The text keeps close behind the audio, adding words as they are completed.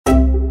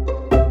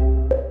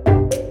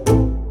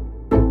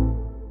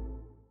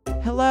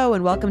Hello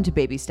and welcome to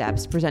Baby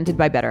Steps, presented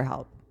by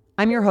BetterHelp.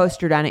 I'm your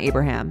host, Jordana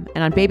Abraham,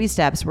 and on Baby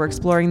Steps, we're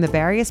exploring the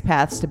various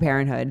paths to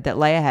parenthood that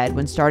lay ahead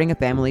when starting a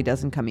family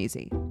doesn't come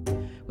easy.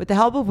 With the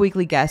help of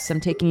weekly guests,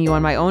 I'm taking you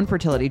on my own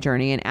fertility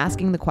journey and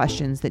asking the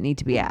questions that need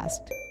to be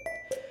asked.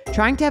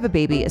 Trying to have a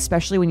baby,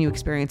 especially when you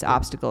experience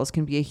obstacles,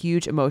 can be a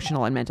huge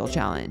emotional and mental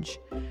challenge.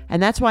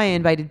 And that's why I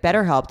invited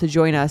BetterHelp to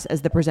join us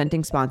as the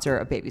presenting sponsor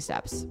of Baby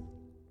Steps.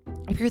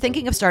 If you're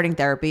thinking of starting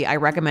therapy, I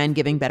recommend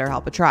giving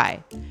BetterHelp a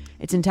try.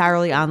 It's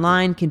entirely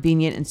online,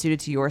 convenient, and suited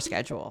to your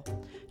schedule.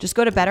 Just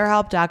go to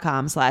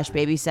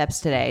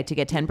betterhelp.com/babysteps today to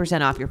get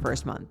 10% off your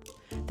first month.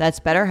 That's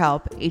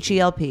BetterHelp,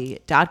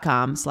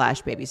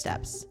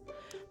 HELP.com/babysteps.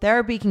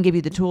 Therapy can give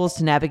you the tools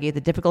to navigate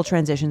the difficult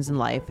transitions in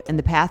life, and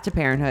the path to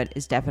parenthood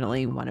is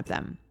definitely one of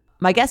them.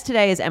 My guest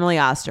today is Emily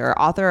Oster,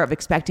 author of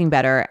Expecting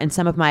Better and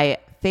some of my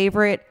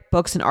favorite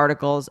books and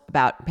articles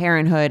about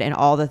parenthood and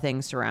all the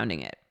things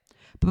surrounding it.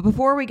 But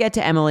before we get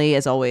to Emily,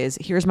 as always,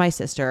 here's my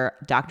sister,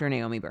 Dr.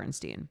 Naomi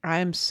Bernstein.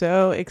 I'm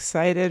so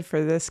excited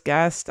for this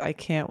guest. I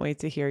can't wait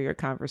to hear your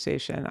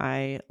conversation.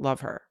 I love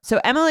her. So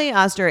Emily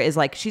Oster is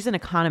she's an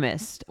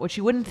economist, which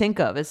you wouldn't think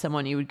of as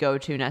someone you would go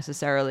to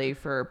necessarily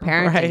for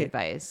parenting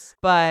advice.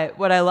 But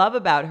what I love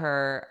about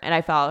her, and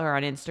I follow her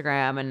on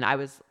Instagram, and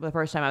the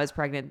first time I was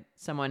pregnant,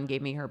 someone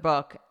gave me her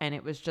book, and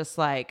it was just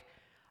like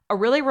a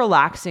really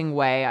relaxing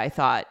way, I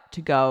thought,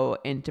 to go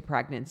into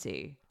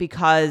pregnancy,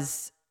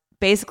 because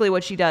basically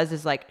what she does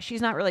is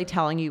she's not really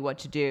telling you what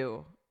to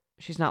do.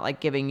 She's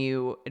not giving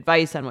you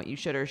advice on what you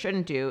should or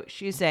shouldn't do.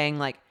 She's saying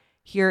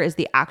here is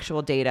the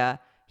actual data.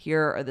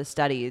 Here are the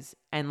studies.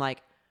 And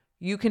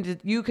you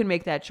can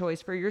make that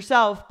choice for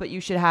yourself, but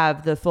you should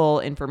have the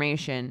full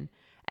information.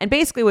 And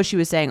basically what she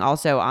was saying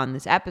also on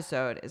this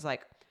episode is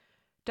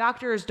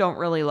doctors don't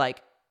really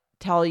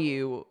tell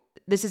you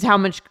this is how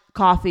much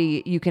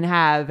coffee you can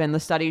have, and the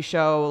studies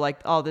show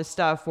all this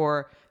stuff,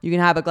 or you can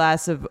have a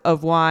glass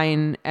of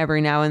wine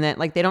every now and then.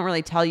 They don't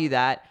really tell you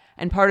that.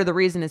 And part of the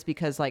reason is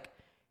because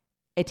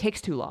it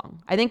takes too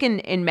long. I think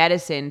in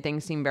medicine,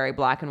 things seem very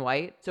black and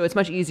white. So it's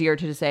much easier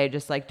to just say,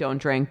 don't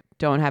drink,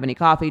 don't have any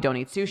coffee, don't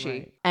eat sushi.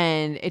 Right.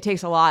 And it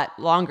takes a lot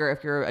longer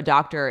if you're a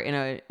doctor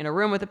in a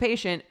room with a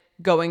patient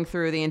going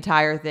through the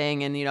entire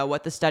thing and,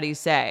 what the studies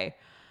say.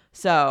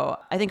 So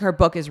I think her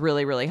book is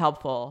really, really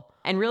helpful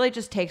and really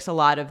just takes a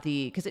lot of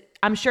because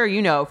I'm sure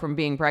from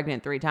being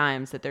pregnant 3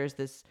 times that there's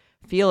this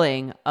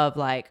feeling of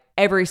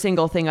every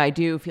single thing I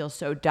do feels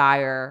so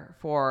dire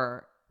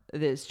for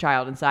this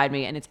child inside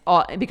me. And it's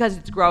all because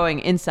it's growing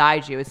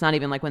inside you. It's not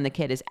even when the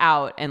kid is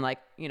out and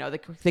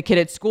the kid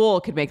at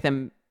school could make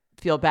them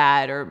feel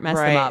bad or mess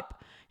them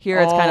up. Here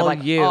it's kind of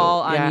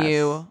all on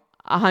you,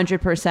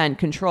 100%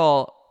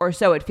 control, or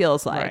so it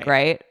feels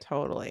right?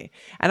 Totally.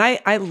 And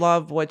I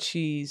love what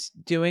she's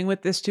doing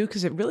with this too,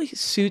 because it really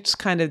suits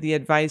kind of the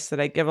advice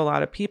that I give a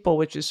lot of people,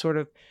 which is sort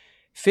of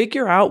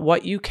figure out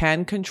what you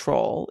can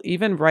control,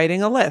 even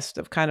writing a list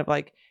of kind of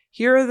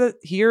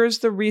here's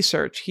the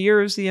research,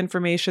 here's the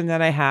information that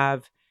I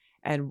have.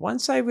 And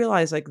once I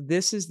realize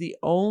this is the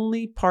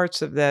only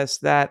parts of this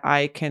that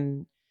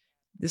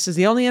this is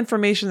the only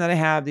information that I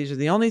have, these are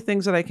the only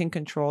things that I can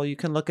control, you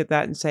can look at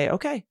that and say,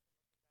 okay,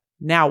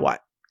 now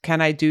what?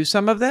 Can I do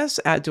some of this?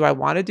 Do I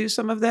want to do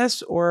some of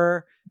this?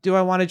 Or do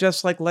I want to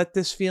just let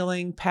this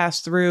feeling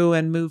pass through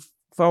and move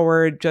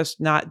forward, just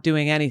not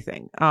doing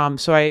anything?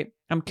 So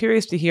I'm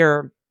curious to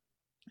hear,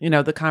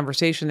 the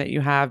conversation that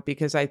you have,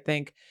 because I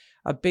think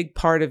a big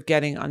part of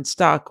getting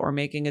unstuck or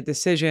making a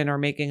decision or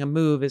making a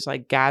move is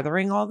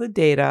gathering all the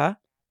data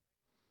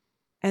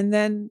and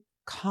then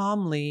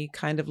calmly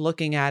kind of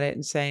looking at it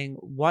and saying,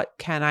 where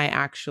can I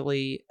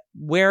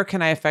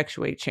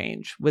effectuate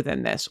change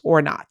within this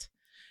or not?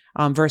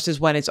 Versus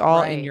when it's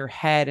all in your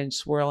head and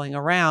swirling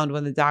around,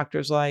 when the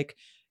doctor's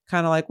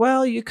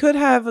well, you could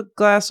have a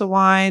glass of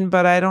wine,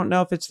 but I don't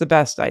know if it's the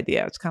best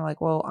idea. It's kind of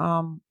well,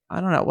 I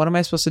don't know. What am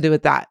I supposed to do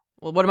with that?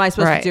 Well, what am I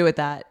supposed to do with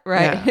that?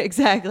 Right. Yeah.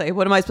 Exactly.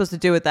 What am I supposed to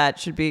do with that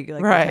should be the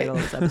title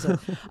of this episode.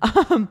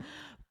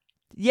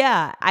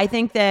 Yeah, I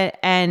think that,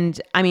 and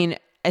I mean,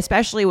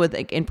 especially with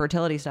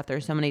infertility stuff,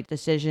 there's so many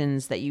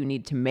decisions that you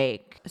need to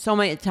make. So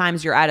many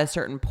times you're at a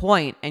certain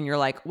point and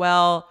you're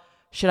well,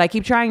 should I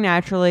keep trying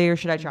naturally or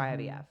should I try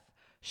IVF?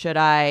 Should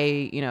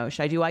I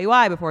do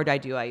IUI before I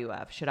do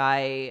IUF? Should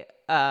I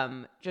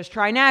just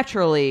try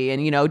naturally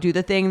and, do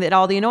the thing that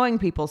all the annoying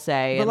people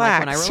say?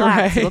 Relax, and when I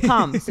relax, it'll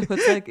come. So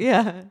it's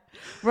yeah,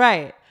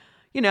 right.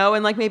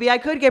 And maybe I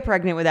could get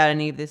pregnant without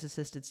any of this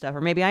assisted stuff,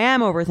 or maybe I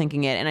am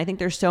overthinking it. And I think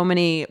there's so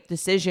many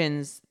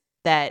decisions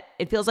that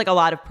it feels a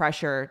lot of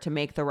pressure to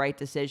make the right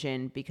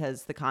decision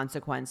because the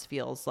consequence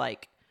feels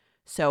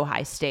so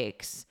high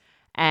stakes.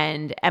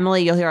 And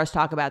Emily, you'll hear us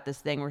talk about this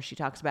thing where she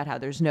talks about how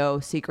there's no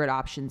secret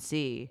option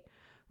C,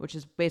 which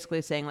is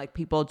basically saying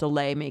people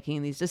delay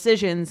making these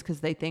decisions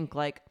because they think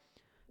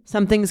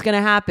something's going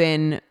to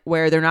happen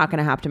where they're not going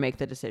to have to make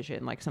the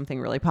decision. Something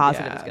really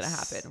positive is going to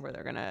happen where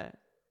they're going to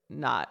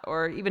not,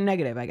 or even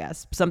negative, I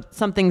guess.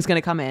 Something's going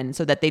to come in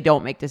so that they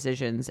don't make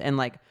decisions.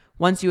 And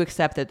once you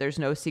accept that there's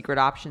no secret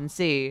option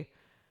C,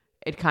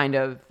 it kind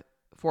of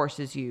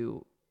forces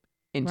you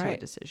into a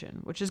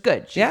decision, which is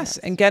good. Yes.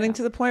 And getting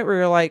to the point where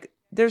you're like,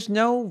 there's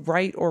no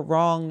right or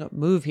wrong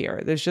move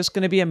here. There's just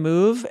going to be a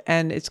move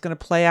and it's going to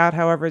play out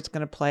however it's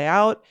going to play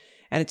out.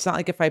 And it's not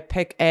like if I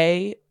pick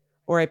A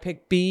or I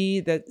pick B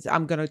that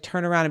I'm going to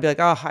turn around and be like,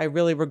 oh, I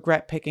really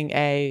regret picking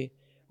A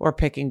or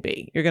picking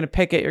B. You're going to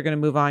pick it. You're going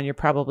to move on. You're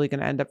probably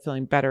going to end up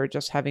feeling better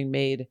just having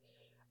made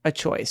a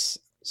choice.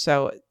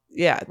 So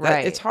yeah,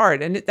 it's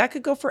hard. And that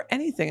could go for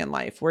anything in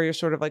life where you're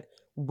sort of like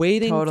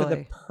waiting for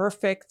the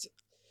perfect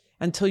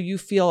until you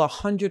feel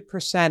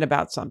 100%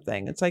 about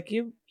something. It's like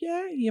you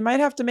might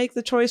have to make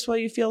the choice while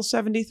you feel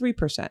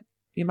 73%.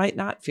 You might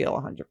not feel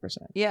 100%.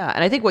 Yeah.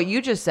 And I think what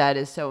you just said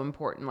is so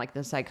important, like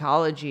the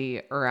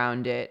psychology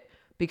around it,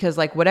 because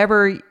like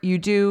whatever you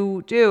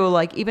do,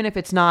 like even if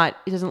it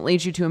doesn't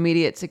lead you to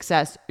immediate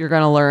success, you're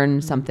going to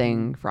learn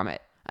something from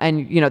it.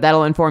 And,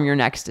 that'll inform your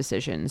next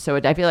decision. So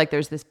I feel like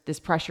there's this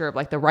pressure of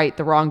like the right,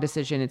 the wrong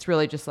decision. It's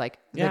really just like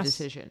the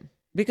decision.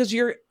 Because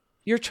you're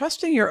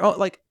trusting your own,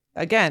 like,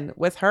 again,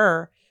 with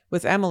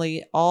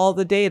Emily, all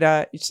the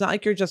data, it's not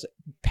like you're just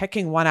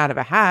picking one out of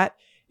a hat.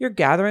 You're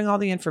gathering all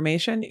the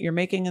information. You're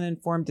making an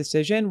informed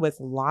decision with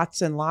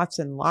lots and lots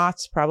and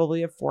lots,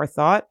 probably of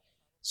forethought.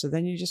 So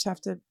then you just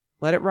have to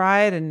let it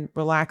ride and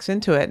relax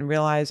into it and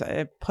realize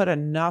I put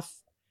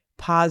enough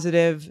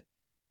positive,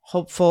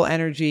 hopeful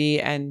energy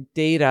and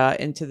data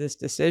into this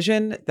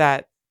decision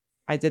that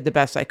I did the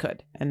best I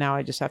could. And now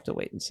I just have to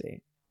wait and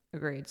see.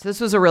 Agreed. So this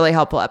was a really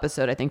helpful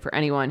episode, I think, for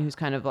anyone who's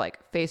kind of like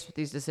faced with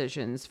these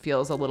decisions,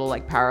 feels a little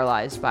like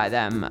paralyzed by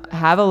them.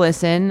 Have a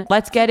listen.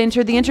 Let's get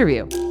into the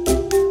interview.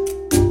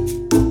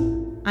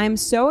 I'm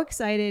so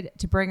excited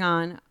to bring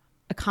on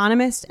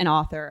economist and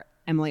author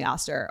Emily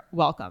Oster.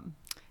 Welcome.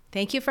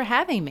 Thank you for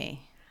having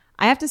me.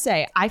 I have to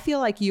say, I feel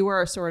like you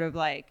are sort of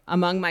like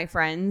among my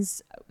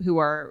friends who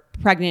are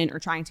pregnant or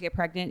trying to get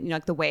pregnant,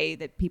 like the way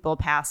that people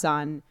pass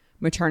on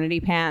maternity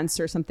pants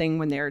or something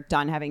when they're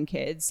done having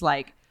kids.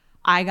 Like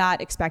I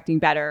got expecting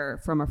better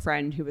from a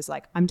friend who was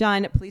like, I'm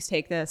done, please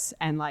take this.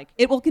 And like,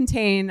 it will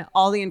contain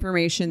all the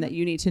information that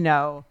you need to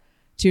know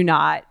to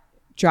not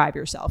drive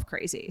yourself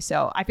crazy.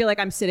 So I feel like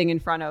I'm sitting in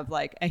front of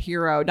like a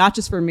hero, not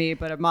just for me,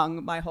 but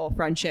among my whole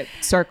friendship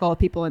circle of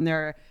people in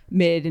their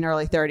mid and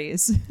early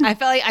 30s. I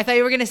thought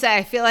you were going to say,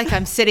 I feel like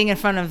I'm sitting in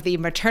front of the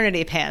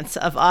maternity pants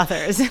of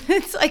authors.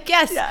 It's like,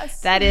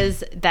 yes, that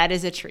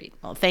is a treat.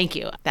 Well, thank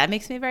you. That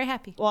makes me very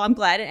happy. Well, I'm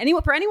glad.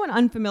 For anyone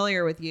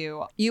unfamiliar with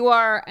you, you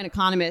are an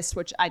economist,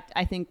 which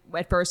I think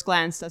at first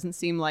glance doesn't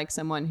seem like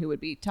someone who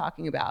would be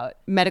talking about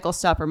medical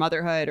stuff or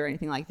motherhood or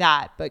anything like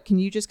that. But can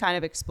you just kind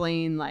of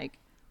explain like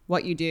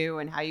what you do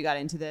and how you got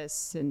into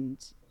this and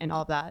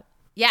all of that?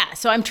 Yeah,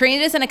 so I'm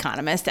trained as an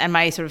economist, and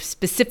my sort of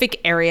specific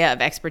area of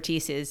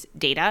expertise is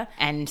data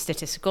and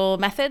statistical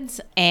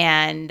methods.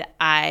 And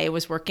I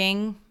was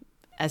working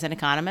as an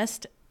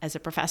economist, as a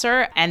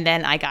professor, and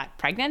then I got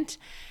pregnant.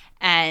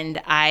 And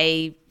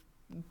I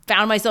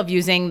found myself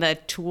using the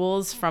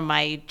tools from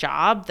my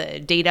job,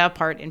 the data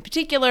part in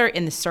particular,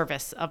 in the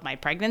service of my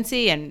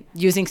pregnancy, and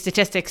using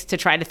statistics to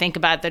try to think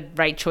about the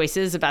right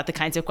choices about the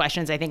kinds of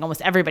questions I think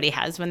almost everybody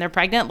has when they're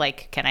pregnant,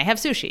 like, can I have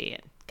sushi?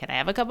 Can I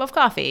have a cup of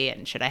coffee?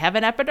 And should I have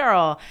an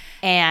epidural?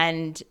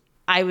 And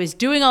I was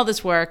doing all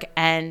this work.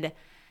 And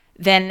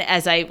then,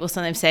 as I will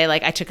sometimes say,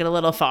 like, I took it a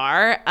little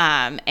far,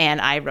 and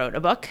I wrote a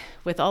book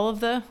with all of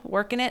the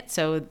work in it.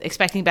 So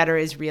Expecting Better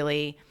is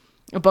really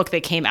a book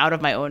that came out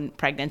of my own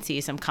pregnancy,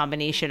 some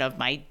combination of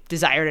my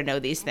desire to know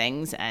these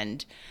things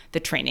and the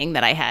training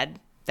that I had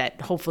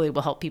that hopefully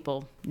will help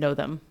people know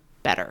them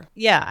better.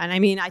 Yeah. And I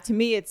mean, to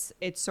me, it's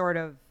sort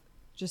of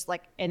just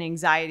like an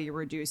anxiety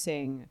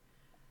reducing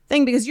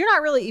thing, because you're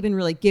not really even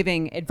really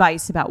giving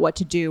advice about what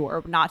to do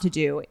or not to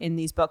do in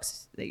these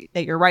books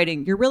that you're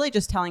writing. You're really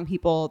just telling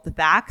people the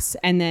facts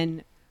and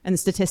the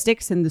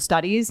statistics and the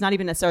studies, not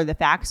even necessarily the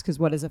facts, because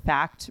what is a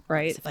fact,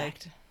 right? It's a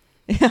fact.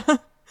 Yeah.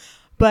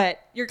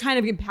 But you're kind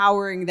of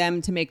empowering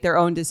them to make their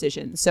own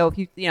decisions. So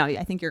if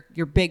I think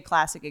your big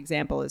classic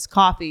example is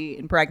coffee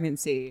in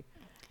pregnancy,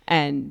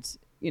 and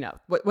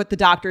what the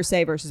doctors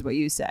say versus what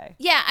you say.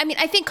 Yeah, I mean,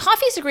 I think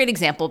coffee is a great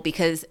example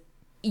because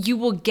you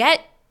will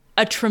get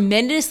a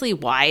tremendously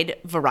wide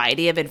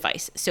variety of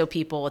advice. So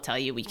people will tell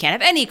you, we can't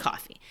have any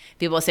coffee.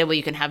 People will say, well,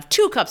 you can have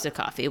 2 cups of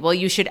coffee. Well,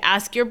 you should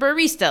ask your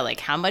barista,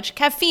 like, how much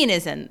caffeine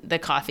is in the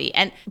coffee.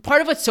 And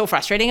part of what's so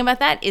frustrating about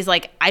that is,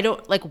 like, I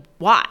don't, like,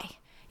 why?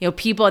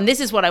 People, and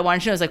this is what I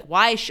wanted to know, is like,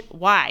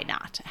 why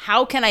not?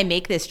 How can I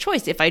make this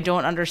choice if I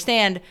don't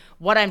understand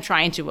what I'm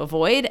trying to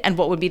avoid and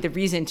what would be the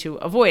reason to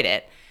avoid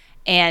it?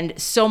 And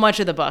so much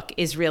of the book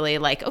is really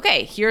like,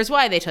 okay, here's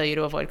why they tell you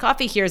to avoid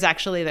coffee. Here's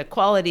actually the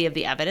quality of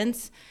the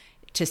evidence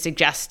to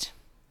suggest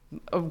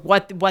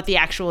what the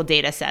actual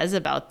data says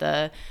about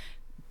the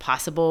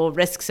possible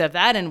risks of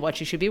that and what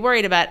you should be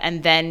worried about.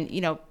 And then,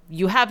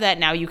 you have that.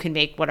 Now you can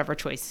make whatever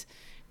choice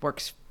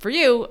works for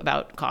you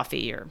about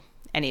coffee or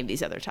any of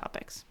these other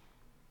topics.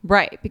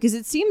 Right. Because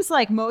it seems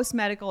like most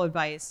medical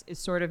advice is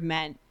sort of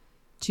meant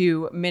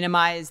to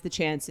minimize the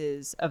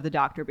chances of the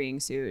doctor being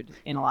sued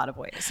in a lot of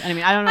ways. And I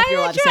mean, I don't know if you're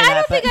allowed to say that. I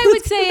don't think I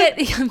would say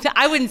it.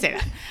 I wouldn't say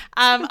that.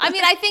 I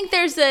mean, I think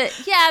there's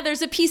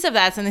a piece of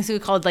that, something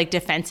called like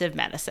defensive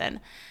medicine.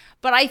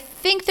 But I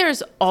think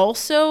there's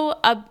also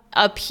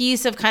a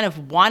piece of kind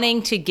of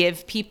wanting to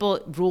give people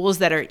rules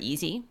that are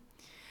easy.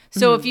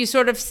 So if you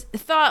sort of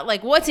thought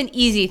like, what's an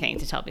easy thing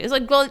to tell people? It's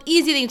like, well, an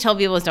easy thing to tell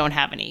people is don't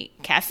have any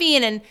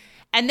caffeine.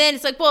 And then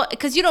it's like, well,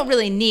 because you don't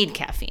really need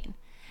caffeine.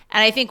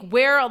 And I think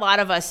where a lot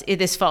of us,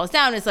 this falls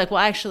down is like, well,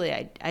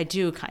 actually, I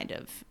do kind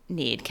of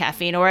need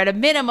caffeine, or at a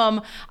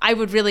minimum, I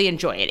would really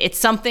enjoy it. It's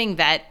something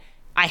that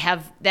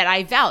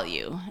I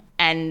value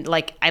and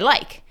like I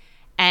like.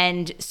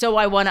 And so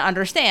I want to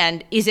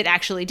understand, is it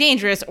actually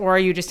dangerous, or are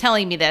you just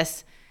telling me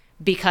this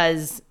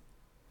because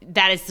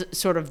that is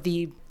sort of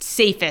the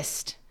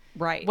safest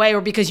way,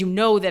 or because you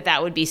know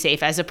that would be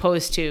safe, as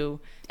opposed to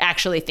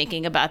actually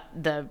thinking about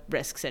the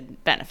risks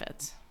and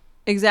benefits.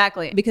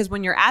 Exactly. Because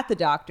when you're at the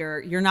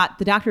doctor,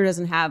 the doctor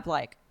doesn't have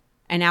like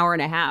an hour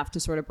and a half to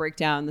sort of break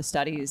down the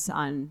studies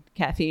on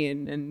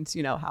caffeine and,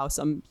 you know, how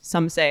some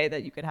say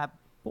that you could have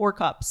 4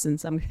 cups and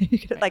some you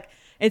could, like,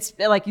 it's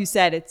like you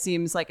said, it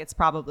seems like it's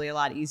probably a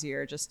lot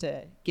easier just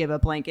to give a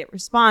blanket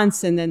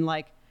response. And then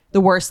like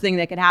the worst thing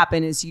that could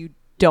happen is you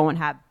don't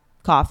have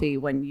coffee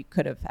when you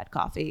could have had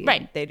coffee.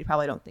 Right. They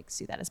probably don't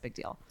see that as a big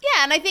deal.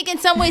 Yeah, and I think in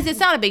some ways it's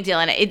not a big deal.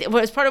 And it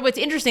was part of what's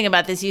interesting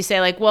about this. You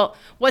say like, well,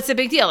 what's the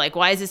big deal? Like,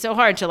 why is it so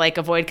hard to like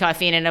avoid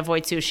caffeine and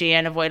avoid sushi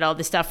and avoid all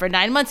this stuff for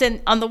 9 months? And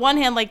on the one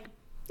hand, like,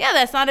 yeah,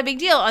 that's not a big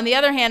deal. On the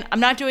other hand, I'm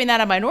not doing that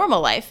in my normal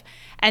life.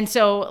 And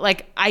so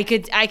like I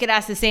could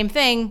ask the same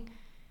thing.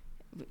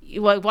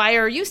 Why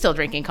are you still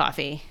drinking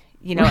coffee?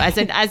 You know, as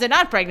a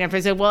not pregnant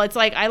person. Well, it's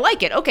like, I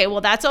like it. Okay,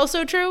 well, that's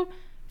also true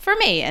for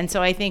me. And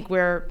so I think we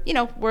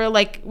just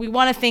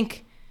want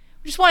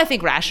to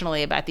think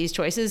rationally about these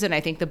choices. And I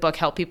think the book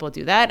helped people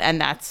do that.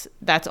 And it's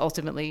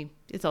ultimately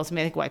I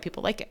think why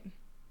people like it.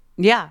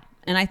 Yeah.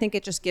 And I think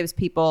it just gives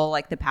people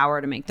like the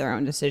power to make their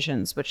own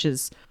decisions, which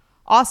is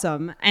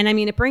awesome. And I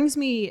mean, it brings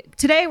me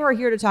today, we're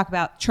here to talk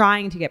about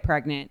trying to get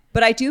pregnant,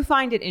 but I do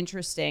find it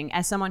interesting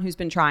as someone who's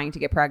been trying to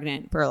get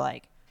pregnant for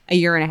like a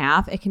year and a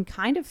half, it can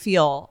kind of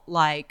feel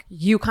like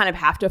you kind of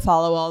have to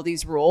follow all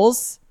these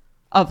rules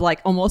of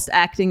like almost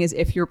acting as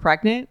if you're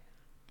pregnant.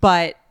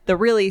 But the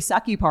really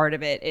sucky part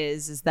of it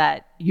is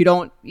that you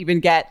don't even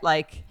get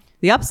like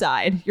the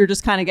upside. You're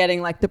just kind of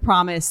getting like the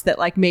promise that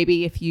like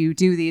maybe if you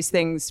do these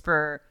things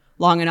for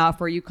long enough,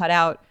 or you cut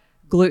out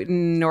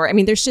gluten, or I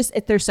mean,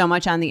 there's so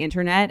much on the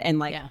internet, and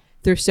like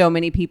there's so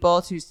many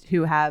people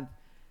who have,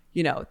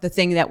 you know, the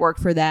thing that worked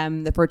for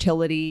them, the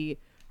fertility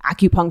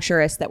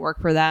acupuncturist that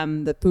worked for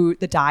them,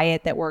 the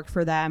diet that worked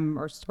for them,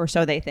 or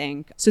so they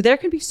think. So there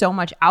can be so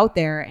much out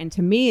there. And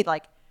to me,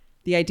 like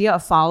the idea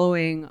of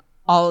following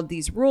all of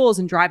these rules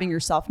and driving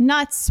yourself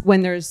nuts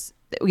when there's,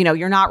 you know,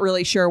 you're not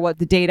really sure what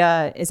the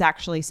data is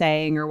actually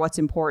saying or what's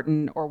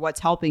important or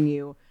what's helping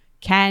you,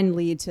 can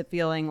lead to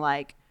feeling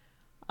like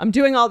I'm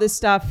doing all this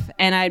stuff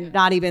and I'm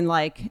not even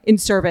like in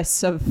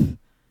service of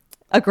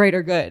a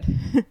greater good.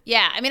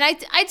 Yeah. I mean,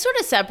 I'd sort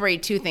of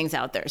separate two things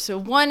out there. So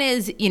one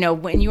is, you know,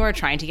 when you are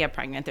trying to get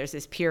pregnant, there's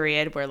this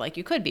period where like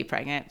you could be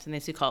pregnant. And they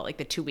used to call it like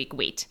the 2-week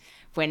wait,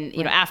 when,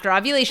 you know, after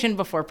ovulation,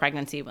 before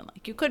pregnancy, when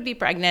like you could be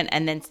pregnant.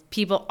 And then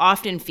people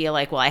often feel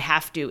like, well, I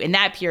have to, in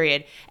that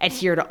period,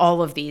 adhere to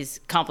all of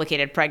these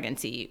complicated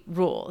pregnancy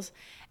rules.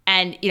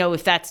 And, you know,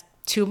 if that's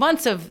 2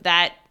 months of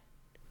that,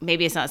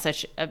 maybe it's not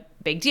such a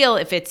big deal.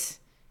 If it's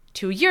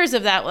 2 years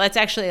of that, well, that's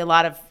actually a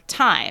lot of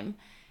time.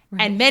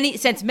 Right. And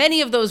since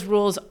many of those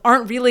rules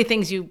aren't really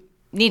things you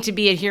need to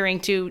be adhering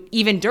to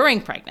even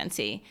during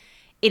pregnancy,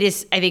 it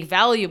is, I think,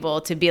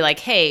 valuable to be like,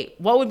 hey,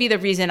 what would be the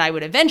reason I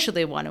would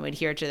eventually want to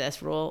adhere to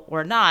this rule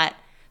or not,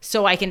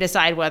 so I can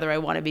decide whether I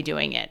want to be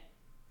doing it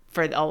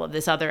for all of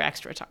this other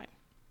extra time.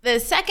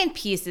 The second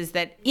piece is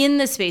that in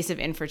the space of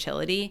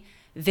infertility,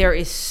 there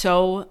is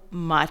so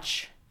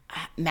much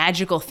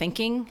magical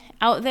thinking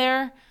out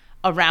there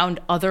around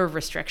other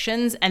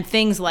restrictions and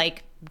things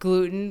like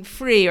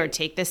gluten-free, or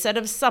take this set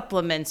of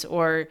supplements,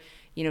 or,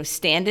 you know,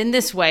 stand in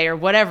this way, or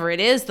whatever it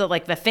is,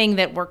 the thing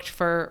that worked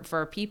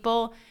for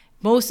people.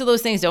 Most of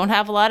those things don't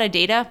have a lot of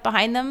data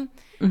behind them.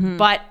 Mm-hmm.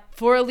 But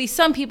for at least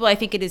some people, I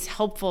think it is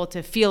helpful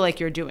to feel like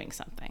you're doing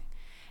something.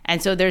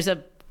 And so there's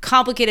a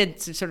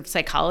complicated sort of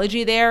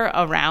psychology there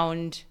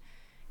around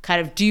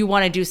kind of, do you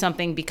want to do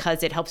something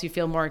because it helps you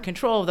feel more in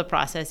control of the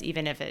process,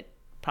 even if it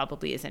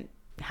probably isn't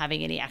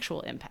having any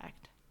actual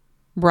impact.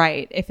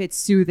 Right. If it's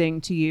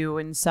soothing to you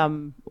in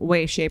some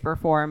way, shape, or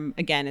form,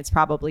 again, it's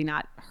probably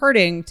not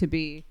hurting to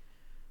be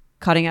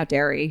cutting out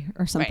dairy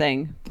or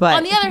something. Right. But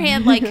on the other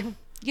hand, like,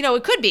 you know,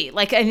 it could be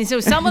like, and so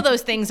some of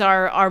those things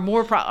are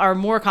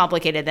more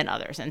complicated than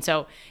others. And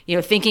so, you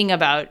know, thinking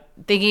about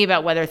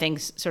whether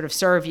things sort of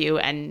serve you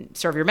and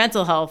serve your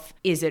mental health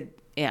is an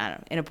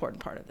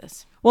important part of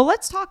this. Well,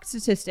 let's talk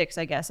statistics,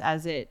 I guess,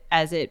 as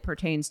it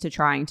pertains to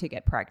trying to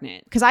get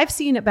pregnant, because I've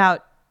seen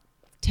about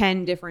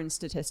 10 different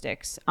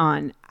statistics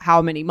on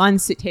how many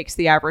months it takes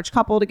the average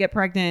couple to get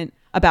pregnant.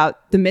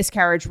 about the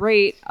miscarriage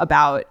rate,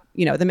 about,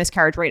 the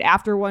miscarriage rate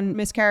after one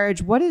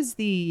miscarriage. What does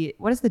the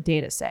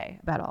data say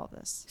about all of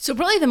this? So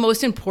probably the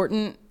most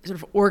important sort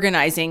of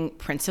organizing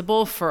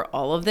principle for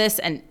all of this,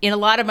 and in a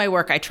lot of my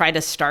work, I try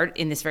to start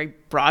in this very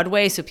broad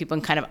way so people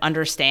can kind of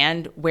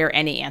understand where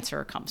any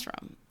answer comes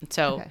from.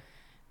 So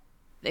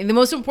the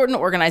most important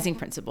organizing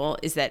principle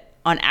is that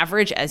on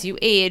average, as you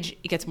age,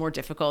 it gets more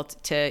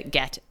difficult to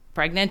get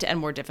pregnant and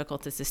more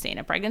difficult to sustain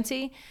a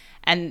pregnancy.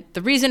 And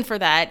the reason for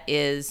that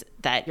is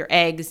that your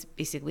eggs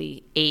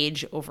basically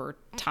age over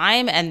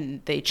time,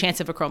 and the chance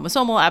of a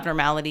chromosomal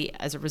abnormality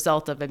as a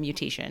result of a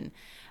mutation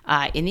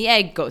in the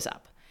egg goes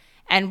up.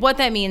 And what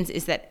that means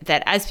is that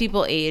as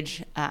people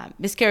age,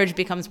 miscarriage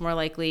becomes more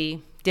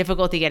likely,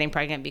 difficulty getting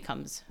pregnant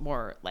becomes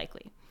more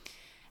likely.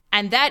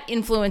 And that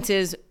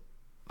influences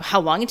how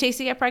long it takes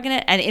to get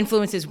pregnant, and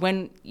influences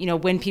when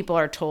people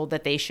are told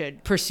that they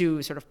should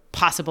pursue sort of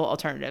possible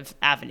alternative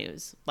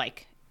avenues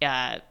like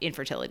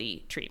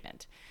infertility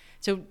treatment.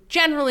 So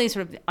generally,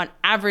 sort of on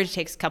average,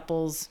 takes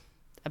couples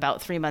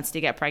about 3 months to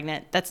get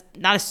pregnant. That's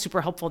not a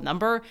super helpful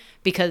number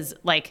because,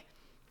 like,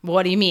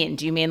 what do you mean?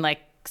 Do you mean like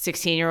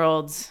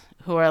 16-year-olds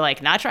who are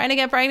like not trying to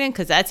get pregnant?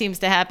 Because that seems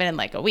to happen in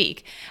like a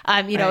week.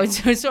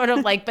 It's sort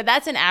of like, but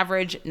that's an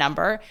average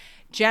number.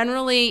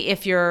 Generally,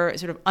 if you're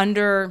sort of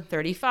under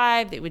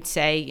 35, they would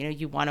say,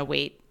 you want to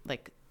wait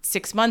like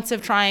 6 months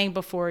of trying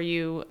before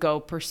you go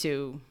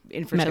pursue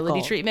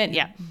infertility treatment.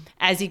 Yeah.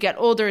 As you get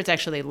older, it's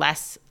actually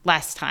less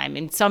time.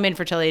 And some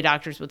infertility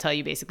doctors will tell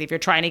you basically, if you're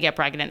trying to get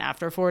pregnant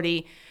after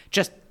 40,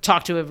 just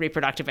talk to a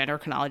reproductive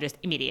endocrinologist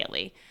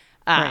immediately.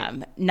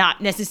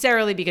 Not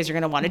necessarily because you're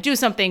going to want to do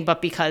something,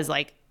 but because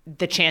like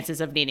the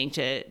chances of needing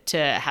to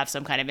have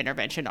some kind of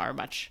intervention are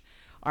much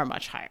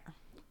higher.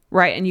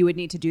 Right. And you would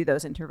need to do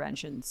those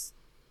interventions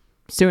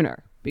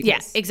sooner.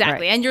 Yes,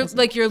 exactly. Right.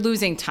 And you're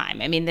losing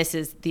time. I mean, this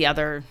is the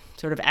other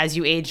sort of, as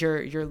you age,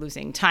 you're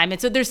losing time.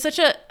 And so there's such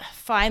a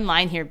fine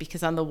line here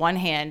because on the one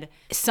hand,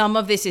 some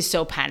of this is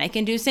so panic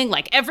inducing,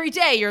 like every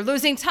day you're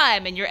losing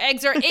time and your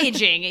eggs are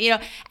aging,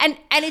 and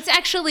it's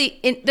actually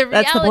the reality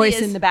that's the voice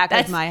is, in the back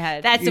of my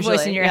head. That's usually. The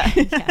voice in your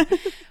head. Yeah.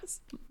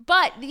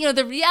 But,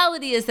 the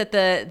reality is that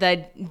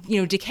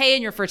the decay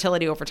in your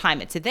fertility over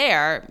time,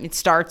 it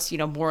starts,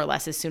 more or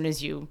less as soon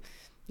as you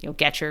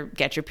get your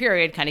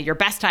period. Kind of your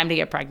best time to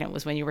get pregnant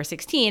was when you were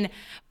 16,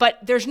 but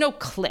there's no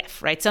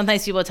cliff, right?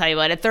 Sometimes people tell you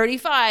about at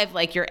 35,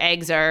 like your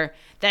eggs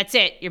that's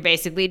it. You're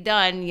basically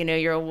done.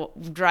 You're a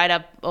dried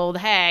up old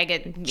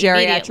hag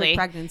geriatric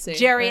pregnancy.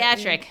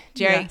 Geriatric,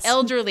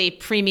 elderly,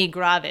 preemie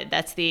gravid.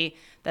 That's the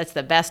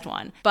best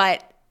one.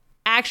 But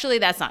actually,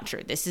 that's not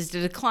true. The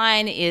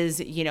decline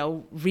is,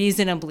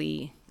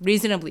 reasonably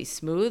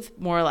smooth,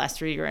 more or less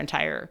through your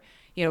entire,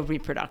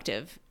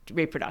 reproductive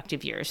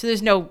years. So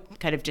there's no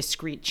kind of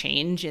discrete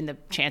change in the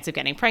chance of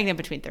getting pregnant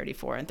between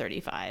 34 and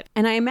 35.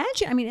 And I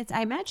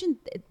imagine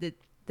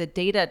the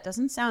data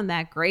doesn't sound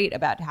that great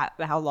about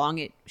how long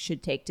it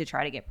should take to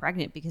try to get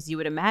pregnant, because you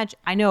would imagine,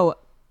 I know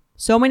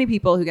so many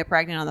people who get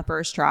pregnant on the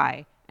first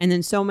try, and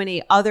then so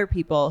many other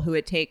people who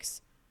it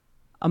takes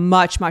a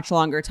much, much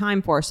longer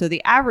time for. So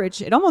the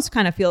average, it almost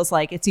kind of feels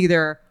like it's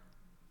either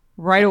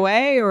right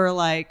away or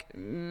like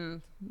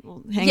hang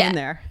in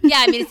there. Yeah,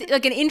 I mean, it's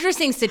like an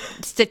interesting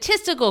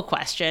statistical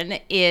question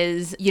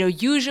is,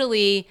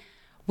 usually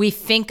we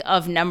think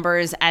of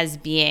numbers as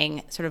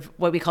being sort of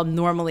what we call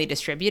normally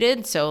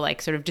distributed. So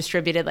like sort of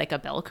distributed like a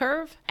bell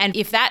curve. And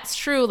if that's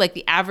true, like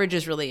the average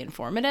is really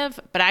informative.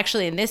 But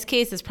actually in this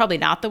case, it's probably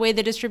not the way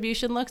the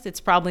distribution looks.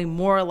 It's probably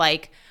more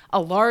like a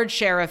large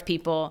share of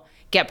people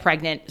get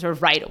pregnant sort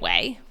of right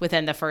away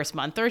within the first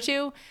month or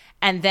two.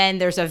 And then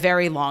there's a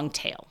very long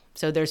tail.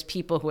 So there's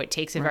people who it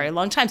takes a very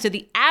long time. So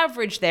the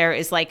average there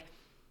is like,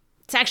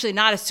 it's actually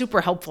not a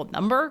super helpful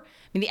number.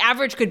 I mean, the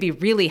average could be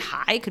really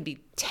high, could be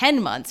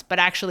 10 months, but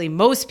actually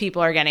most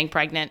people are getting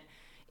pregnant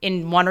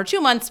in 1 or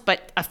 2 months,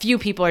 but a few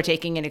people are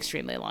taking an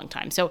extremely long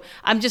time. So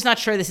I'm just not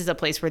sure this is a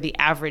place where the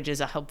average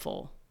is a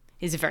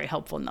very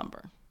helpful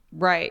number.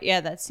 Right.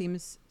 Yeah, that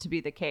seems to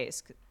be the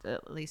case.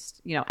 At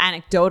least,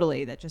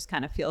 anecdotally, that just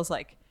kind of feels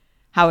like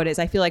how it is.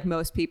 I feel like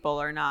most people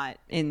are not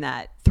in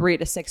that 3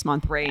 to 6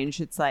 month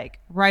range. It's like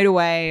right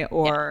away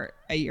or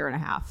a year and a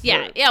half.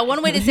 Yeah.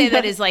 One way to say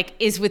that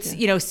is with,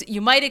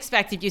 you might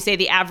expect if you say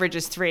the average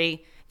is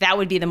 3, that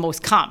would be the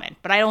most common,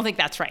 but I don't think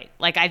that's right.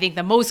 Like, I think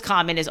the most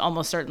common is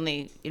almost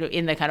certainly,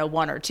 in the kind of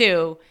 1 or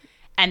 2.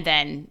 And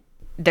then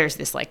there's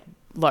this like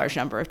large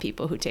number of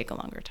people who take a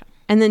longer time.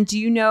 And then do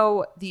you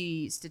know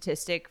the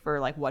statistic for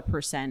like what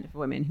 % of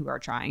women who are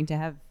trying to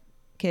have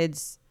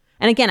kids?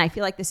 And again, I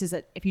feel like this is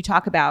if you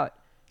talk about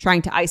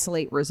trying to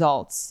isolate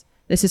results,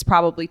 this is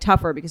probably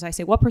tougher because I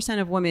say what %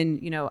 of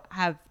women,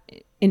 have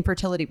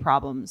infertility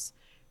problems,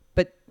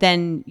 but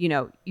then,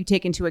 you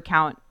take into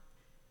account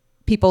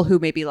people who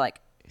maybe like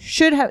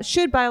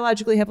should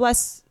biologically have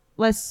less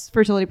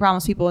fertility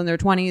problems, people in their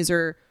 20s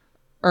or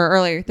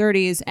earlier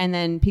 30s, and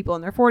then people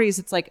in their 40s.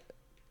 It's like,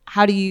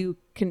 how do you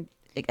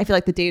I feel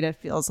like the data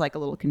feels like a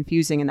little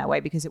confusing in that way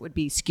because it would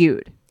be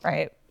skewed,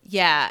 right?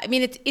 Yeah, I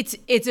mean,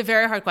 it's a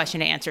very hard question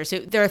to answer. So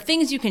there are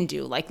things you can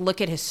do, like look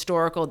at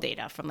historical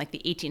data from like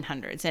the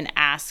 1800s and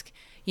ask,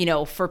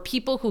 for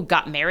people who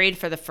got married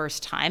for the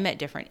first time at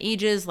different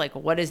ages, like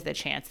what is the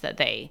chance that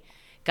they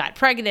got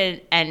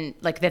pregnant and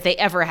like that they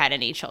ever had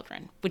any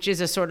children, which is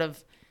a sort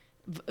of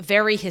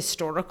very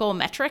historical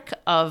metric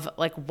of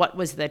like what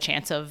was the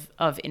chance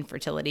of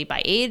infertility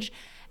by age.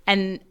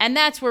 And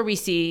that's where we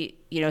see,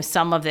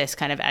 some of this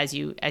kind of as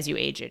you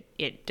age,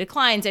 it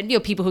declines. And,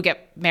 people who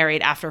get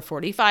married after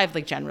 45,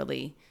 like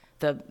generally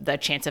the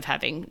chance of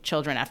having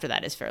children after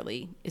that is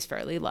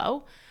fairly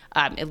low,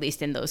 at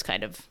least in those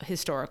kind of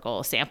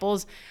historical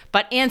samples.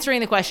 But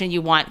answering the question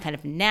you want kind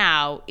of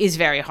now is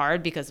very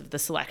hard because of the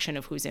selection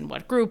of who's in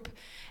what group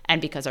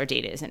and because our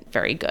data isn't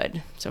very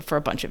good. So for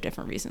a bunch of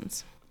different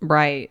reasons.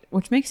 Right.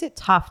 Which makes it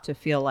tough to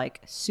feel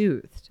like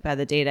soothed by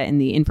the data in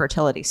the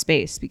infertility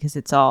space because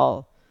it's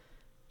all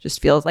just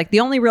feels like the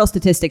only real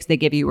statistics they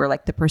give you are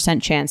like the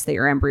 % chance that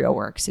your embryo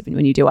works even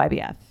when you do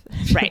IVF.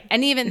 Right.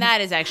 And even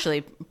that is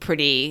actually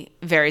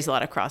varies a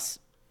lot across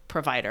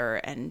provider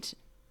and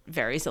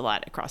varies a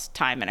lot across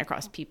time and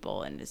across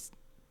people. And is,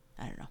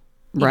 I don't know.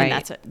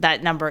 Even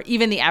that number,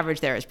 even the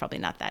average there is probably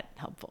not that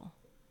helpful.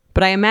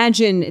 But I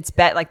imagine it's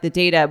like the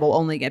data will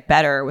only get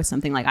better with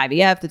something like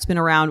IVF that's been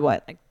around,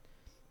 like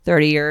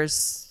 30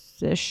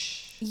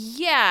 years-ish?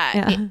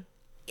 Yeah.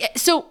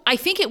 So I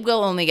think it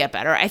will only get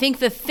better. I think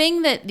the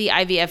thing that the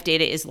IVF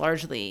data is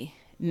largely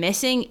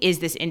missing is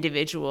this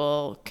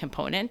individual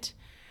component,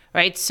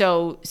 right?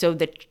 So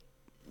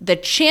the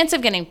chance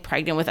of getting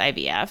pregnant with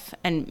IVF,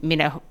 and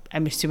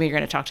I'm assuming you're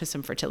going to talk to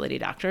some fertility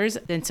doctors,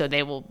 and so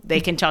they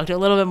can talk to a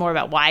little bit more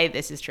about why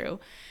this is true.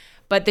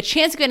 But the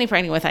chance of getting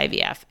pregnant with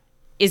IVF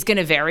is going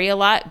to vary a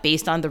lot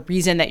based on the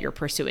reason that you're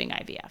pursuing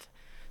IVF.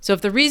 So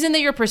if the reason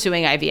that you're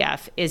pursuing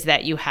IVF is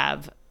that you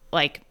have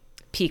like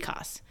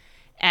PCOS,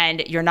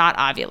 and you're not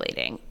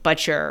ovulating,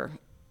 but you're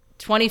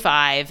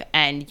 25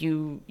 and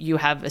you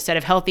have a set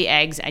of healthy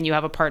eggs and you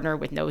have a partner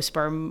with no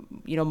sperm,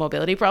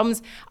 mobility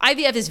problems,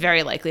 IVF is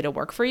very likely to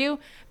work for you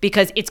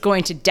because it's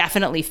going to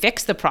definitely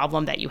fix the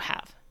problem that you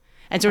have.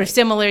 And sort of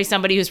similarly,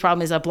 somebody whose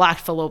problem is a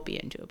blocked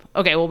fallopian tube.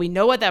 Okay, well, we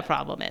know what that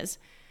problem is.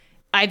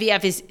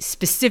 IVF is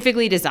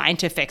specifically designed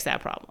to fix that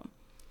problem.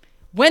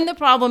 When the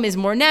problem is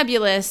more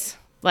nebulous,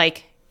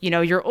 like,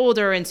 you're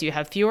older and so you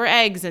have fewer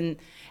eggs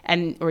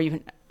or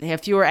you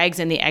have fewer eggs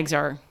and the eggs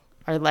are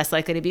less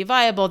likely to be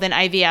viable, then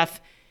IVF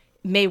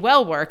may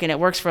well work, and it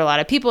works for a lot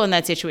of people in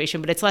that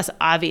situation, but it's less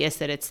obvious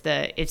that it's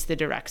the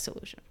direct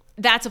solution.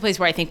 That's a place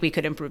where I think we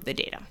could improve the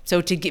data.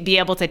 So to be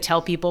able to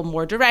tell people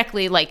more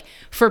directly, like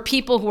for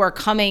people who are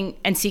coming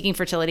and seeking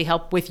fertility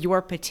help with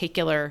your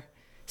particular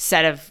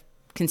set of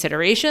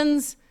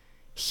considerations,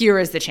 here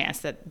is the chance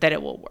that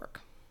it will work.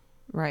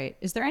 Right.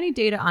 Is there any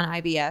data on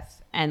IVF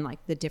and like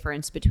the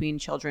difference between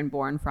children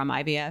born from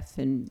IVF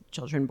and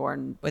children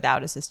born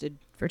without assisted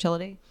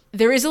fertility?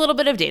 There is a little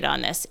bit of data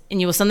on this, and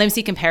you will sometimes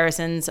see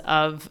comparisons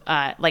of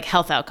like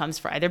health outcomes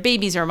for either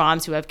babies or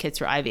moms who have kids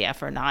through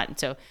IVF or not. And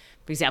so,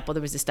 for example,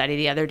 there was a study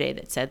the other day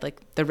that said like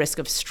the risk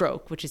of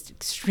stroke, which is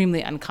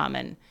extremely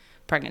uncommon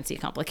pregnancy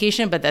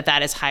complication, but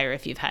that is higher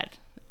if you've had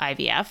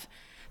IVF.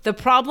 The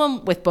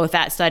problem with both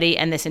that study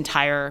and this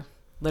entire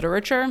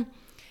literature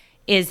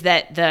is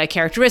that the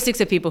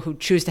characteristics of people who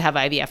choose to have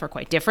IVF are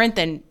quite different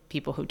than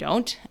people who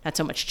don't. Not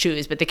so much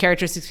choose, but the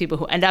characteristics of people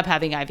who end up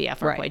having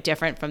IVF are quite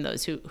different from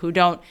those who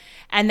don't.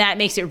 And that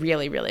makes it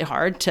really, really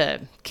hard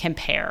to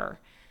compare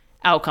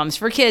outcomes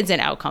for kids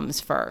and outcomes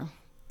for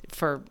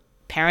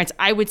parents.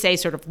 I would say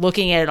sort of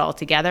looking at it all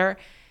together,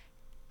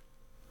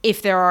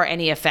 if there are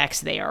any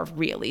effects, they are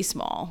really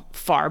small,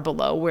 far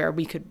below where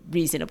we could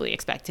reasonably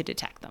expect to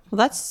detect them. Well,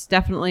 that's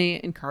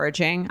definitely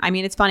encouraging. I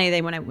mean, it's funny,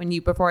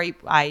 before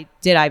I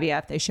did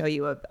IVF, they show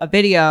you a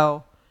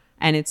video,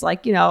 and it's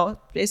like,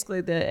 basically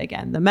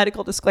the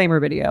medical disclaimer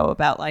video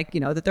about like,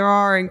 that there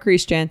are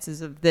increased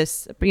chances of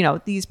this,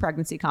 these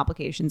pregnancy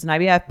complications in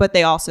IVF, but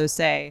they also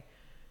say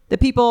the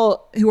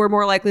people who are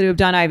more likely to have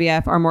done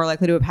IVF are more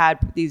likely to have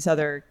had these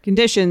other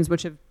conditions,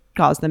 which have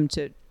caused them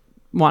to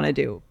want to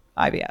do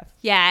IVF.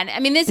 Yeah. And I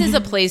mean, this is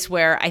a place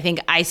where I think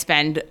I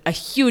spend a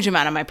huge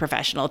amount of my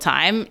professional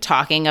time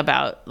talking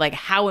about like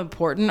how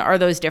important are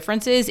those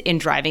differences in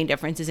driving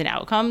differences in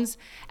outcomes.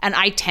 And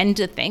I tend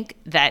to think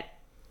that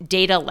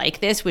data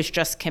like this, which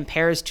just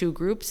compares two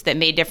groups that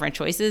made different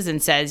choices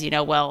and says,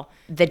 well,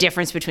 the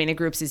difference between the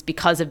groups is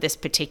because of this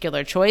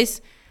particular choice,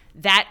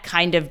 that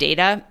kind of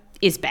data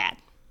is bad.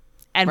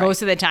 And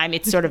most of the time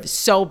it's sort of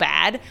so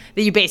bad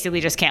that you basically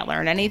just can't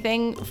learn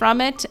anything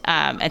from it.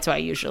 And so I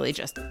usually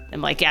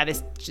I'm like, yeah,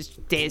 this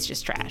data is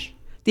just trash.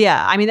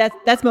 Yeah, I mean,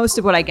 that's most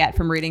of what I get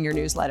from reading your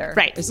newsletter.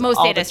 Right, most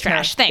data is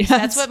trash. Thanks. Yes.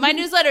 That's what my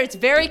newsletter, it's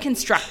very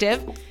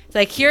constructive. It's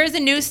like, here's a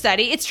new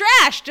study. It's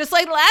trash, just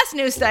like the last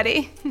news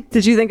study.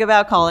 Did you think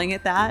about calling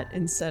it that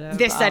instead of...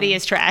 This study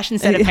is trash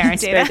instead of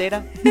parent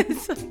data?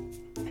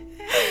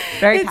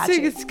 Very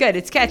catchy. It's good.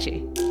 It's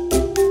catchy.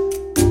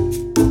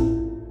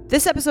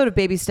 This episode of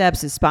Baby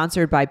Steps is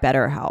sponsored by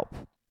BetterHelp.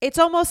 It's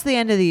almost the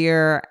end of the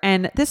year,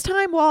 and this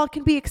time, while it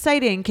can be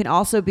exciting, can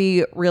also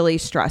be really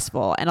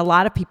stressful. And a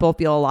lot of people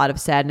feel a lot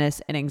of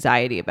sadness and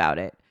anxiety about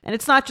it. And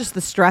it's not just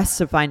the stress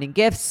of finding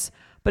gifts,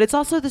 but it's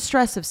also the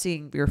stress of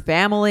seeing your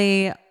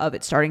family, of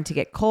it starting to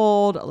get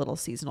cold, a little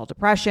seasonal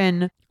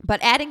depression.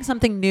 But adding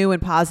something new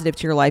and positive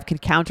to your life can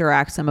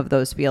counteract some of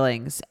those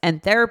feelings.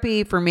 And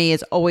therapy for me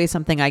is always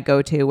something I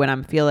go to when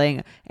I'm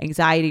feeling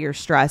anxiety or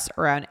stress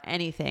around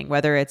anything,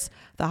 whether it's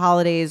the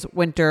holidays,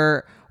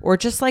 winter, or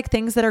just like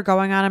things that are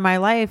going on in my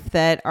life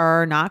that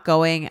are not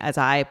going as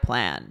I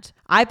planned.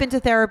 I've been to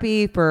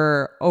therapy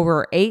for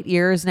over 8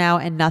 years now,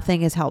 and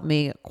nothing has helped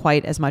me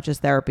quite as much as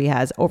therapy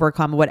has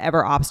overcome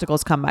whatever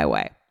obstacles come my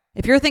way.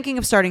 If you're thinking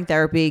of starting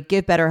therapy,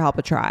 give BetterHelp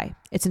a try.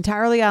 It's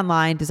entirely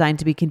online, designed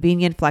to be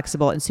convenient,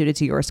 flexible, and suited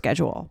to your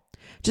schedule.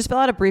 Just fill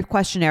out a brief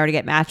questionnaire to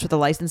get matched with a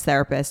licensed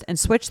therapist and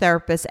switch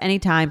therapists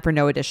anytime for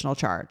no additional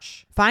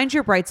charge. Find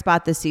your bright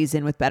spot this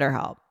season with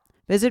BetterHelp.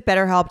 Visit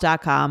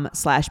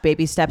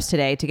BetterHelp.com/babysteps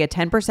today to get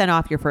 10%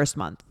 off your first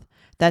month.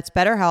 That's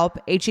BetterHelp,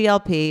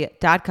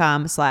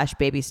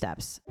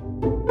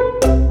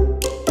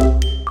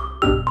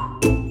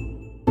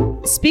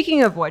 HELP.com/babysteps.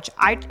 Speaking of which,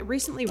 I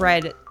recently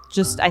read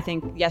I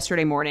think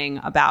yesterday morning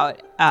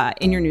about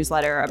in your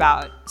newsletter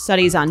about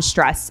studies on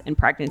stress and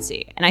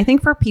pregnancy. And I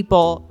think for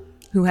people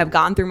who have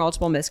gone through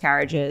multiple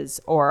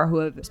miscarriages or who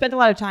have spent a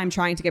lot of time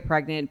trying to get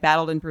pregnant,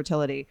 battled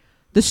infertility,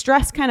 the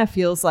stress kind of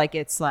feels like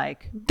it's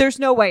like, there's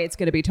no way it's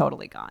going to be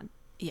totally gone.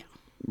 Yeah.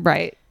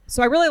 Right.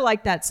 So I really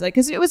like that.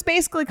 Because it was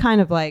basically kind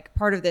of like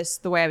part of this,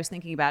 the way I was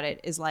thinking about it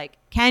is like,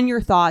 can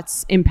your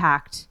thoughts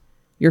impact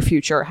your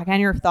future? How can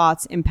your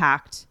thoughts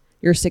impact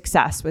your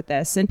success with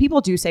this? And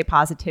people do say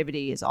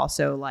positivity is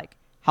also like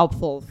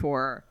helpful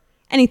for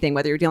anything,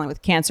 whether you're dealing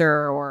with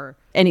cancer or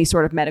any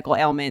sort of medical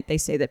ailment. They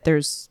say that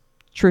there's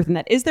truth in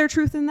that. Is there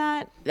truth in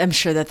that? I'm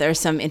sure that there's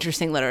some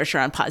interesting literature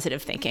on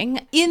positive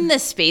thinking. In the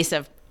space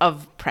of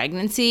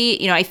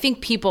pregnancy, I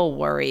think people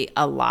worry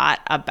a lot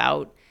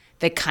about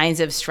the kinds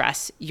of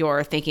stress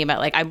you're thinking about.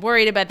 Like, I'm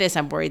worried about this.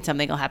 I'm worried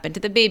something will happen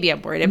to the baby.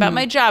 I'm worried about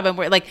my job. I'm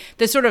worried, like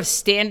the sort of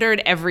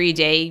standard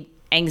everyday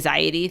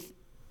anxiety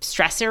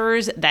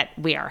stressors that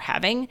we are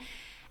having.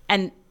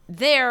 And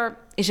I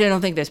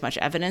don't think there's much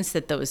evidence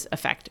that those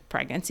affect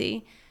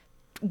pregnancy.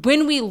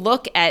 When we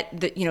look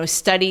at the,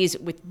 studies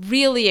with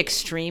really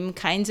extreme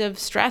kinds of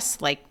stress,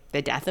 like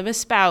the death of a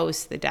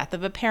spouse, the death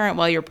of a parent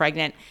while you're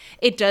pregnant,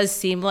 it does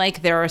seem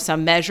like there are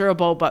some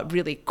measurable but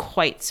really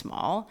quite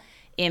small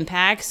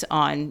impacts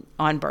on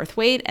birth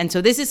weight. And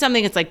so this is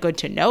something that's like good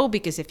to know,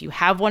 because if you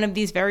have one of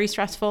these very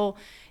stressful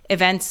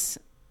events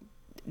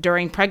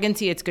during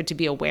pregnancy, it's good to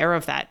be aware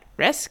of that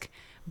risk.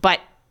 But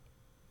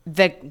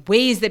the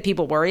ways that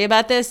people worry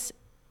about this,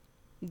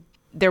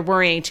 they're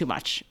worrying too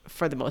much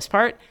for the most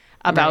part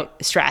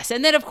about stress.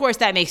 And then, of course,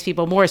 that makes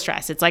people more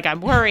stressed. It's like,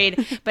 I'm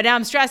worried, but now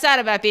I'm stressed out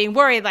about being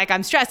worried. Like,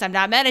 I'm stressed. I'm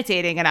not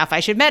meditating enough.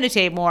 I should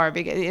meditate more.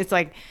 Because it's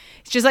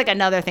just like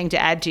another thing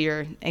to add to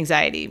your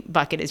anxiety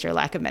bucket is your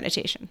lack of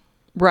meditation.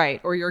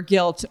 Right. Or your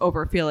guilt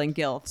over feeling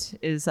guilt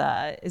is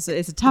a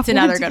tough one.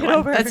 Another good one.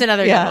 Over. That's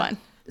another good one.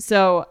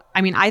 So,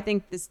 I mean, I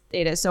think this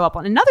data is so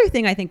helpful. Another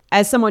thing, I think,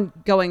 as someone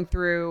going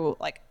through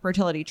like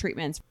fertility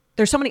treatments,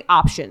 there's so many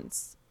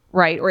options,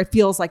 right? Or it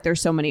feels like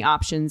there's so many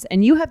options.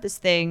 And you have this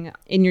thing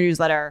in your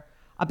newsletter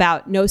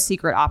about no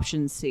secret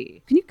option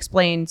C. Can you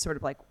explain sort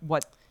of like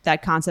what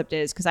that concept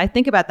is? Because I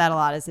think about that a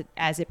lot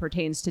as it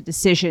pertains to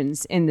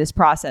decisions in this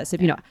process.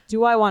 If,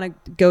 do I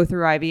want to go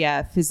through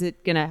IVF? Is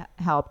it going to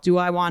help? Do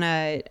I want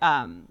to,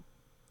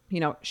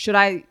 should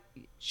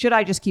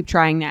I just keep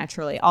trying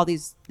naturally? All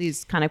these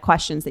kind of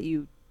questions that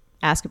you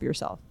ask of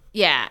yourself.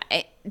 Yeah.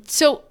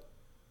 So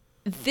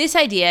this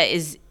idea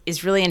is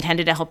really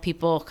intended to help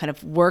people kind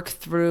of work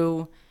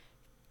through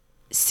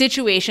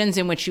situations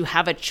in which you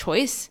have a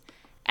choice,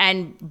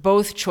 and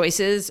both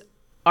choices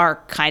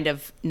are kind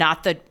of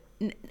not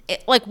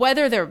like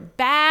whether they're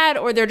bad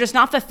or they're just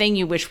not the thing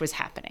you wish was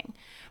happening.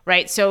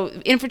 Right. So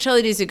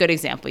infertility is a good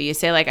example. You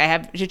say, like, I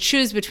have to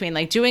choose between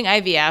like doing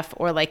IVF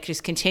or like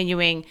just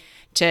continuing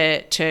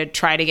to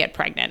try to get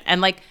pregnant. And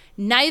like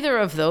neither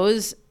of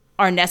those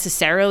are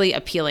necessarily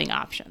appealing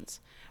options,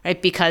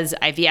 right? Because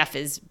IVF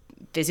is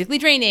physically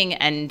draining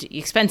and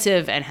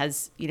expensive and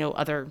has,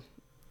 other,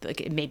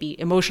 like, it may be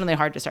emotionally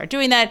hard to start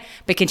doing that,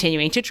 but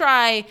continuing to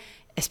try,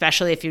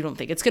 especially if you don't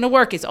think it's going to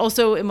work, is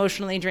also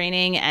emotionally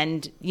draining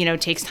and,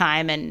 takes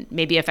time and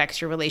maybe affects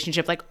your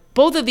relationship. Like,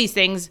 both of these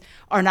things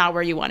are not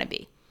where you want to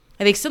be.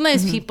 I think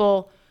sometimes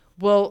people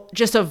will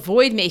just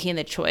avoid making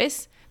the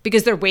choice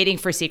because they're waiting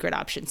for secret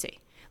option C.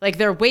 Like,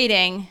 they're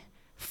waiting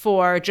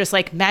for just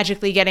like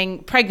magically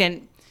getting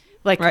pregnant,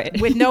 like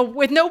with no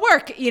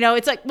work.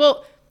 It's like,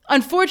 well,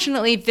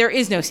 unfortunately, there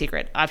is no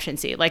secret option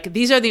C. Like,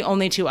 these are the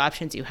only two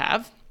options you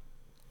have.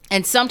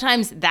 And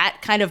sometimes that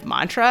kind of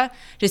mantra,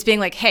 just being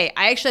like, hey,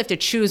 I actually have to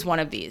choose one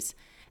of these.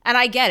 And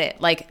I get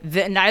it. Like,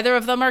 neither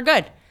of them are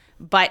good,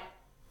 but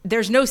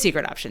there's no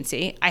secret option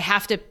C. I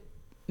have to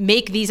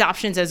make these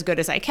options as good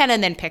as I can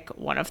and then pick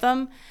one of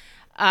them.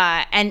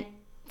 And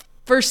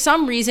for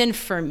some reason,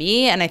 for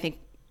me, and I think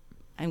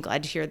I'm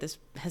glad to hear this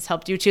has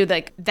helped you too.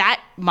 Like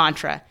that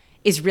mantra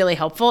is really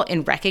helpful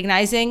in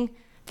recognizing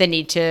the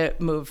need to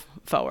move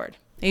forward.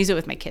 I use it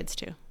with my kids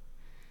too.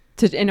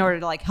 In order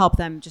to like help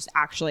them just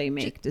actually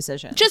make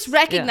decisions. Just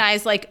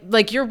recognize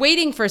like you're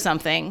waiting for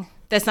something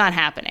that's not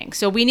happening.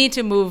 So we need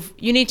to move.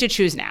 You need to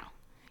choose now.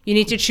 You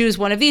need to choose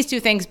one of these two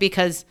things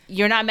because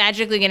you're not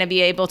magically going to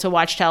be able to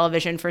watch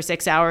television for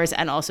 6 hours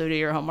and also do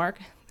your homework.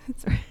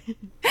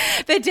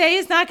 The day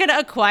is not going to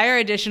acquire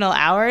additional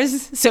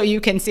hours so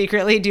you can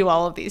secretly do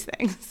all of these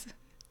things.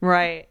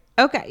 Right.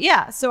 Okay.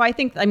 Yeah. So I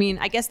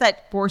guess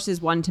that forces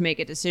one to make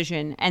a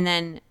decision. And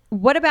then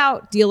what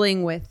about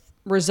dealing with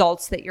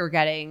results that you're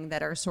getting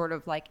that are sort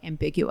of like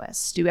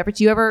ambiguous? Do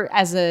you ever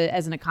as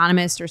an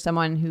economist or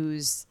someone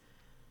who's,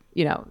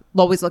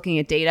 always looking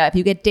at data, if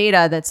you get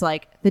data that's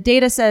like the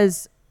data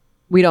says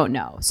we don't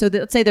know. So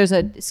let's say there's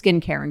a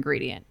skincare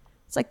ingredient.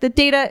 It's like the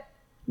data,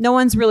 no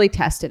one's really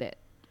tested it.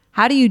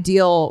 How do you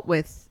deal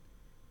with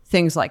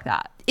things like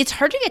that? It's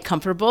hard to get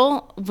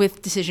comfortable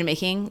with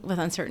decision-making with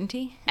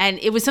uncertainty. And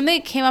it was something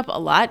that came up a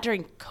lot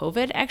during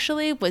COVID,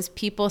 actually, was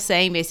people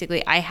saying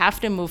basically, I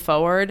have to move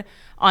forward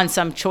on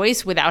some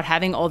choice without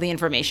having all the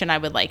information I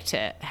would like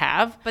to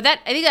have. But I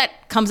think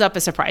that comes up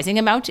a surprising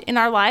amount in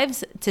our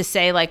lives to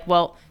say like,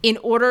 well, in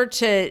order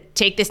to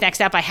take this next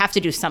step, I have to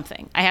do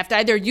something. I have to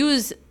either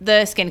use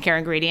the skincare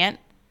ingredient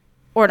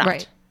or not.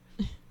 Right.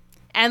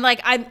 And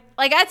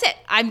that's it.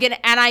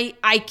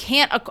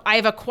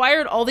 I've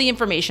acquired all the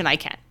information I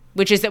can,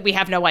 which is that we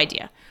have no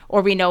idea,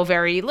 or we know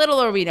very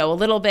little, or we know a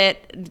little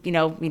bit, we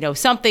know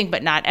something,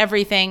 but not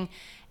everything.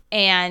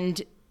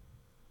 And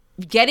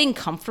getting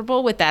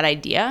comfortable with that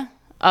idea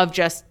of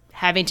just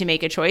having to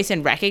make a choice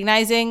and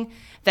recognizing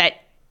that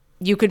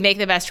you could make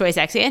the best choice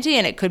ex ante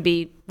and it could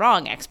be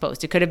wrong ex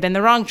post. It could have been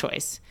the wrong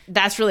choice.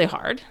 That's really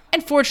hard.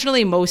 And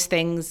fortunately, most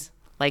things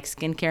like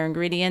skincare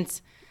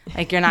ingredients,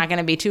 like you're not going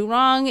to be too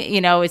wrong.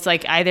 It's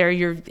like either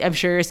I'm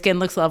sure your skin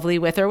looks lovely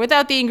with or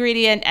without the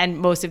ingredient. And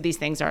most of these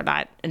things are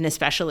not an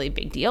especially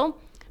big deal.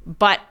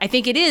 But I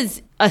think it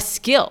is a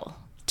skill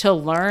to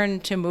learn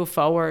to move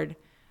forward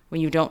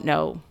when you don't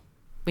know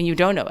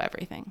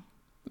everything.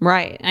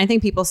 Right. And I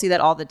think people see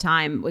that all the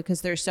time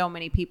because there's so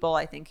many people,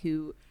 I think,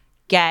 who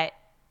get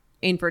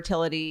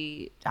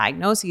infertility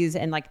diagnoses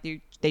and like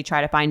they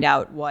try to find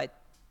out what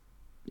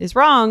is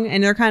wrong.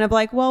 And they're kind of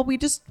like, well, we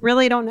just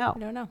really don't know. I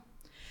don't know.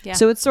 Yeah.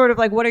 So it's sort of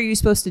like, what are you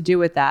supposed to do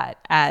with that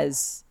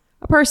as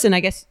a person? I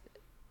guess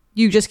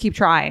you just keep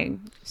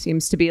trying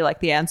seems to be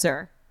like the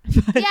answer.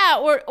 Yeah.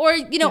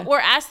 Or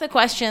ask the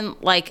question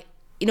like,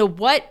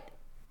 what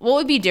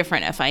would be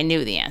different if I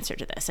knew the answer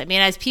to this? I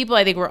mean, as people,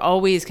 I think we're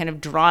always kind of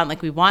drawn,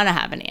 like we want to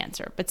have an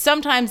answer, but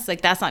sometimes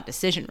like that's not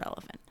decision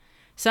relevant.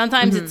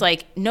 Sometimes it's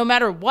like, no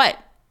matter what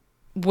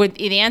would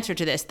the answer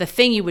to this, the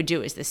thing you would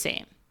do is the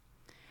same,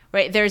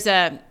 right? There's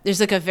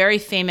like a very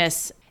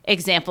famous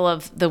example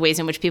of the ways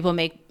in which people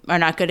are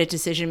not good at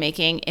decision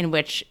making, in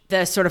which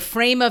the sort of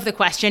frame of the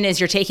question is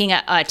you're taking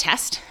a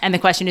test, and the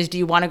question is, do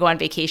you want to go on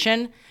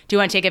vacation? Do you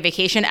want to take a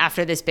vacation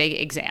after this big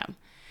exam?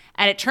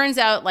 And it turns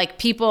out like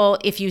people,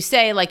 if you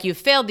say like you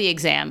failed the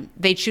exam,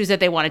 they choose that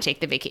they want to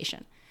take the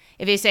vacation.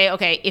 If they say,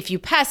 okay, if you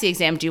pass the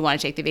exam, do you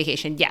want to take the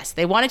vacation? Yes.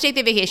 They want to take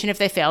the vacation if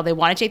they fail. They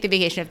want to take the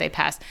vacation if they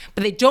pass.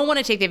 But they don't want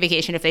to take the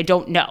vacation if they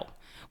don't know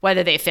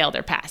whether they failed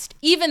or passed.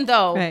 Even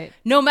though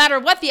no matter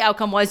what the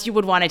outcome was, you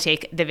would want to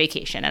take the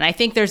vacation. And I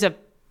think there's a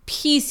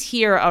piece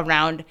here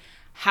around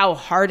how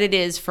hard it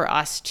is for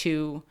us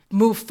to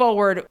move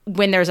forward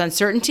when there's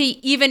uncertainty,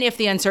 even if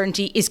the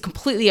uncertainty is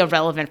completely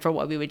irrelevant for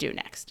what we would do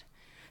next.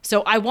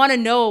 So I want to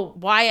know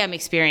why I'm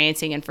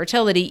experiencing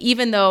infertility,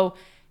 even though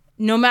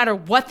no matter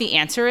what the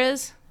answer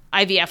is,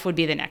 IVF would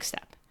be the next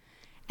step.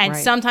 And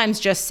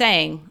sometimes just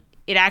saying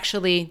it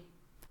actually,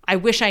 I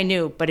wish I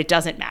knew, but it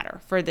doesn't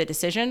matter for the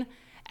decision.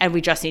 And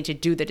we just need to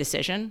do the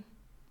decision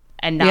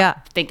and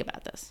not think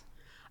about this.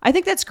 I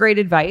think that's great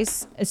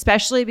advice,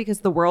 especially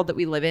because the world that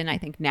we live in, I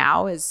think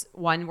now is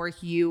one where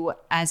you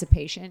as a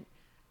patient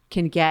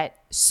can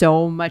get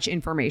so much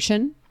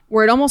information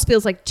where it almost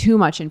feels like too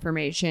much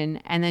information.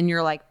 And then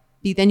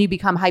then you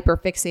become hyper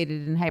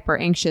fixated and hyper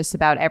anxious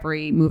about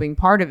every moving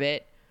part of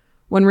it.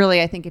 When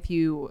really, I think if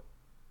you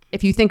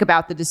think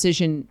about the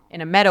decision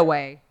in a meta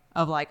way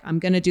of like, I'm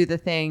going to do the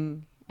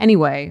thing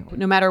anyway,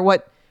 no matter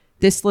what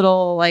this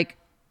little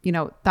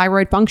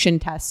thyroid function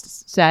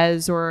test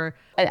says, or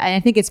I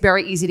think it's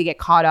very easy to get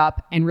caught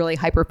up and really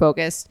hyper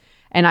focused.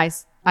 And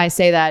I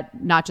say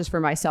that not just for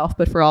myself,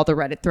 but for all the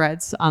Reddit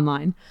threads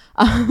online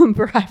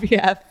for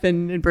IVF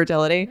and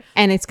infertility.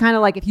 And it's kind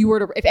of like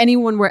if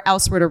anyone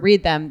else were to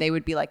read them, they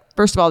would be like,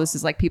 first of all, this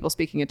is like people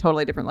speaking a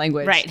totally different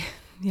language. Right.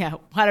 Yeah.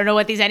 I don't know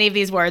what any of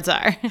these words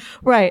are.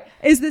 Right.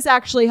 Is this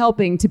actually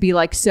helping to be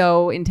like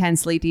so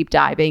intensely deep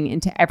diving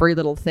into every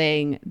little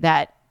thing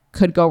that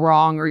could go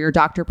wrong, or your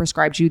doctor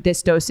prescribed you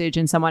this dosage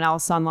and someone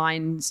else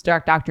online's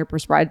doctor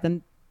prescribed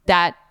them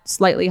that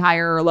slightly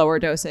higher or lower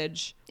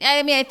dosage?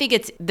 I mean, I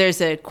think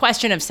there's a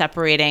question of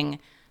separating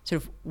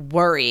sort of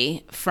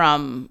worry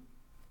from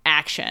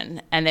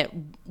action, and that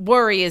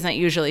worry isn't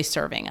usually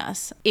serving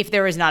us if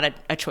there is not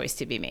a choice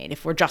to be made.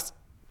 If we're just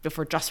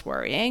just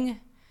worrying,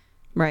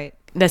 Right.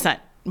 that's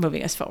not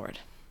moving us forward.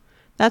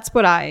 That's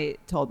what I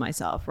told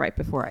myself right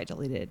before I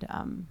deleted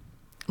the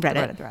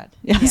Reddit thread.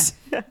 Yes.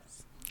 Yeah.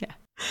 Yeah.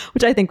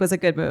 Which I think was a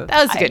good move.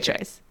 That was a good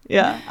choice.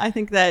 Yeah. I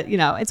think that,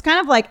 it's kind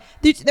of like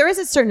there is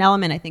a certain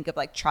element, I think, of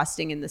like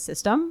trusting in the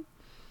system,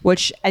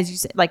 which, as you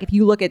said, like if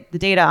you look at the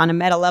data on a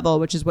meta level,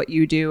 which is what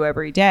you do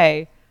every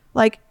day,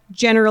 like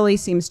generally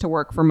seems to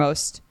work for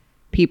most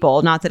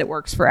people. Not that it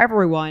works for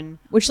everyone,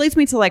 which leads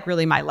me to like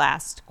really my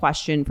last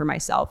question for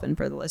myself and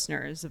for the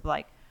listeners of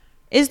like,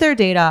 is there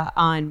data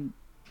on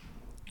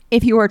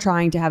if you are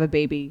trying to have a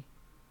baby,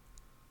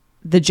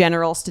 the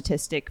general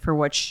statistic for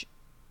which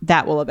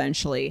that will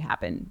eventually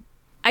happen?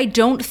 I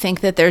don't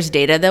think that there's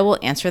data that will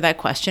answer that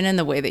question in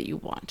the way that you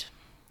want,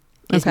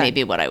 is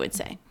maybe what I would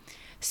say.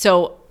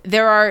 So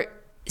there are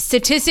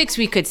statistics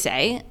we could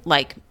say,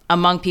 like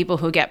among people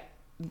who get,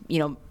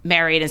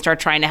 married and start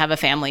trying to have a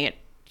family at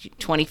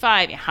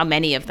 25, how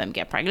many of them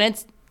get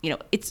pregnant?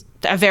 It's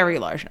a very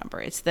large number.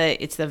 It's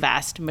the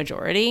vast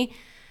majority.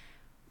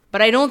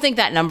 But I don't think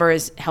that number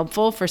is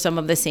helpful for some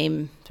of the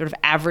same sort of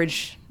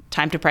average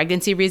time to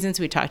pregnancy reasons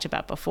we talked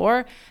about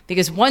before.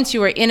 Because once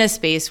you are in a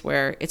space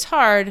where it's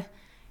hard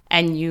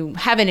and you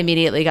haven't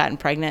immediately gotten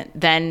pregnant,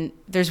 then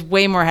there's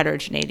way more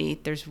heterogeneity.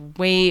 There's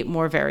way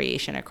more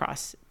variation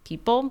across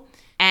people.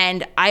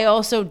 And I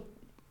also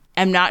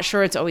am not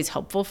sure it's always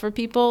helpful for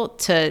people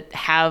to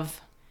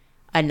have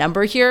a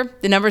number here.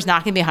 The number is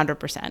not going to be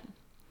 100%.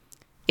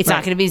 It's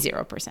not going to be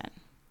 0%.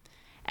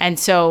 And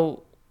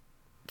so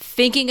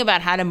thinking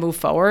about how to move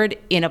forward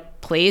in a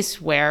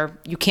place where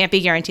you can't be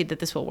guaranteed that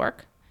this will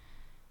work,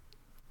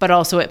 but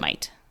also it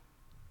might.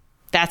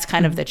 That's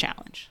kind of the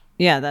challenge.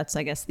 Yeah, that's,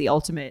 I guess, the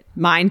ultimate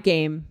mind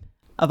game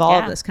of all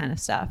of this kind of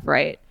stuff,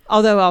 right?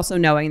 Although also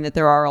knowing that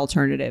there are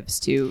alternatives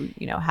to,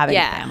 having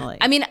a family.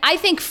 I mean, I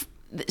think,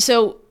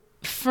 so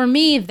for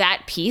me,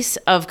 that piece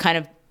of kind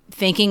of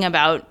thinking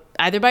about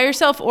either by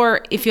yourself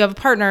or if you have a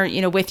partner,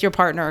 with your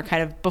partner,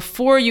 kind of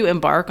before you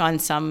embark on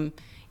some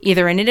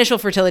either an initial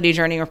fertility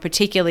journey or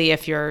particularly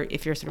if you're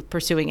sort of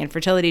pursuing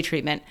infertility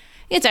treatment,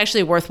 it's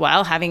actually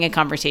worthwhile having a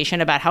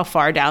conversation about how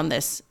far down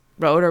this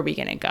road are we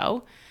going to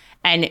go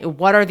and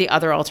what are the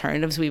other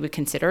alternatives we would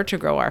consider to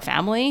grow our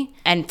family.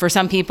 And for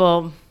some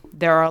people,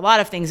 there are a lot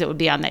of things that would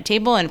be on that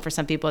table, and for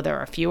some people there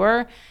are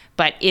fewer,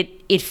 but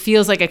it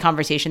feels like a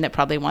conversation that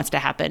probably wants to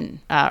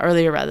happen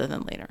earlier rather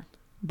than later.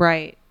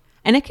 Right.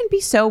 And it can be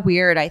so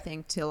weird, I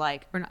think, to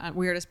like, or not,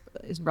 weird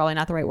is probably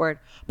not the right word,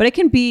 but it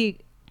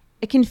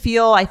can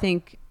feel, I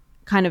think,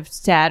 kind of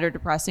sad or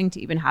depressing to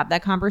even have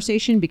that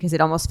conversation, because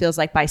it almost feels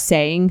like by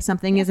saying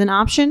something is an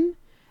option,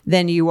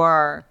 then you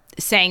are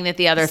saying that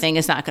the other thing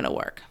is not going to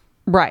work.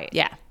 Right.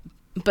 Yeah.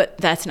 But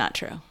that's not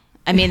true.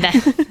 I mean,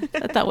 that's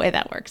not the way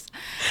that works.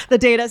 The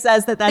data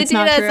says that's not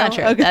true. That's not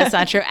true. Okay. That's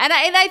not true. And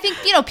I think,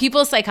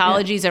 people's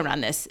psychologies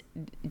around this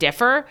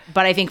differ,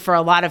 but I think for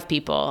a lot of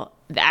people,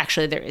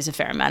 actually there is a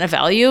fair amount of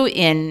value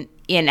in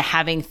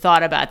having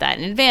thought about that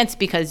in advance,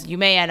 because you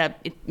may end up,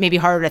 it may be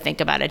harder to think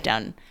about it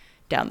down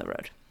the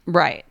road.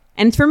 Right.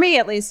 And for me,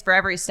 at least, for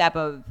every step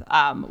of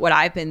what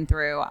I've been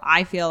through,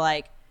 I feel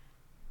like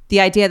the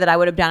idea that I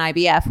would have done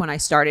IVF when I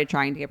started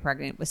trying to get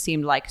pregnant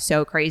seemed like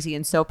so crazy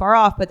and so far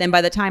off. But then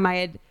by the time I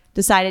had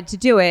decided to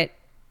do it,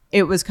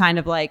 it was kind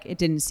of like, it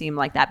didn't seem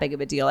like that big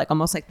of a deal. Like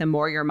almost like the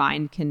more your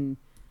mind can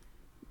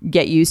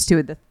get used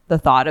to the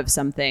thought of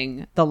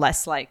something, the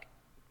less like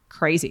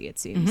crazy it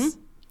seems. Mm-hmm.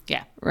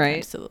 Yeah. Right.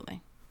 Absolutely.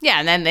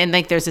 Yeah. And then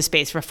like there's a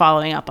space for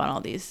following up on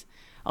all these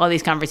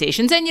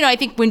conversations. And, I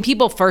think when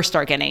people first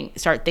start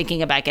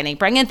thinking about getting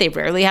pregnant, they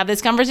rarely have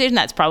this conversation.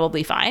 That's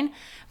probably fine,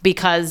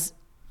 because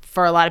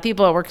for a lot of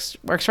people, it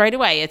works right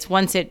away. It's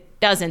once it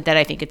doesn't that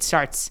I think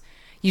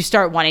you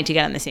start wanting to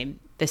get on the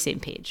same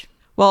page.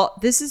 Well,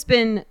 this has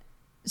been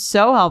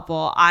so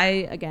helpful.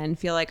 I, again,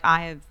 feel like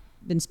I have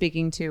been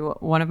speaking to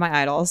one of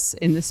my idols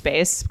in this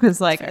space, because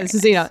this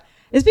is,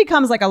 this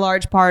becomes like a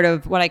large part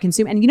of what I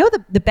consume. And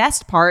the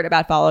best part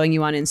about following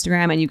you on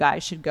Instagram, and you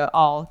guys should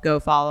all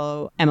go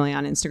follow Emily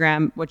on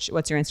Instagram. What's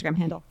your Instagram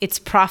handle? It's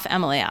Prof.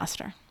 Emily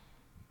Oster.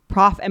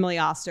 Prof. Emily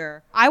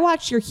Oster. I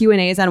watch your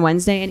Q&As on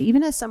Wednesday, and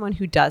even as someone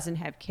who doesn't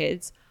have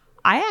kids,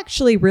 I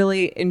actually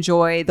really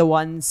enjoy the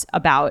ones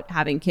about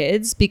having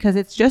kids, because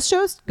it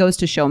just goes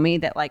to show me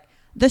that like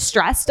the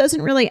stress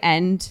doesn't really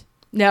end.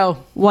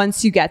 No.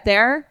 Once you get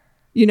there.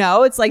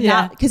 It's like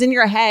not, because in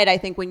your head, I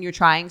think when you're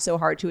trying so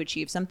hard to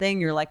achieve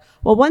something, you're like,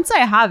 well, once I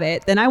have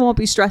it, then I won't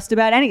be stressed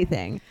about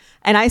anything.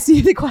 And I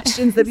see the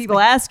questions that people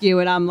ask you,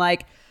 and I'm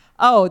like,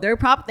 oh,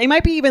 they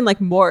might be even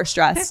like more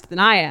stressed than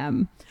I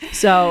am.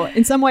 So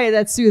in some way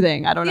that's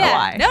soothing. I don't know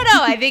why. No,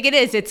 I think it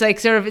is. It's like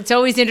it's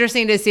always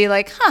interesting to see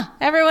like,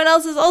 everyone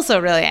else is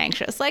also really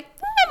anxious. Like,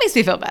 that makes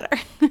me feel better.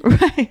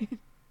 Right.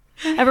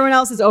 Everyone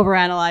else is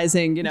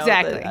overanalyzing,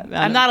 Exactly.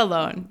 I'm not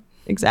alone.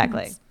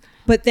 Exactly.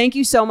 But thank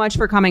you so much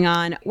for coming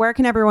on. Where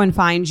can everyone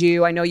find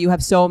you? I know you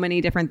have so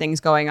many different things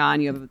going on.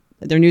 You have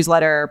their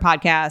newsletter,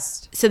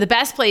 podcast? So the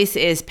best place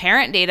is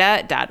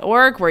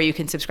parentdata.org, where you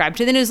can subscribe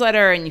to the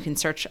newsletter and you can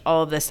search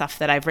all of the stuff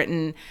that I've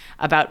written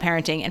about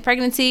parenting and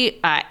pregnancy,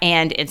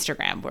 and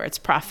Instagram, where it's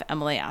Prof.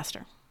 Emily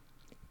Oster.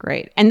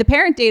 Great. And the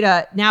parent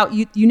data, now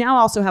you now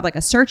also have like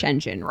a search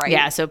engine, right?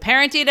 Yeah. So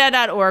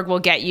parentdata.org will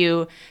get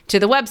you to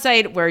the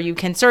website where you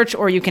can search,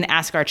 or you can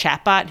ask our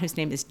chatbot, whose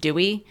name is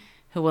Dewey,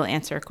 who will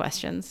answer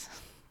questions.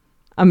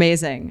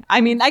 Amazing.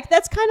 I mean, like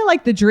that's kind of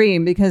like the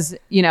dream, because,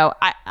 you know,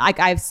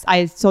 I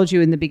told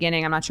you in the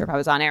beginning, I'm not sure if I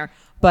was on air,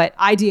 but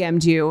I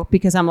DM'd you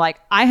because I'm like,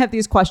 I have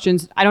these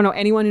questions. I don't know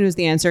anyone who knows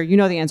the answer. You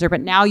know the answer, but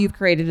now you've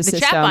created a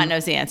system. The chatbot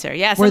knows the answer.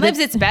 Yeah. Sometimes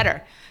it's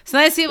better.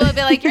 Sometimes people will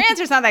be like, your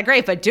answer's not that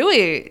great, but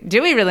Dewey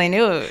really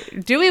knew.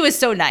 Dewey was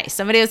so nice.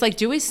 Somebody was like,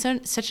 Dewey's so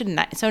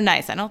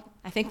nice. I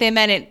think they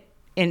meant it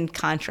in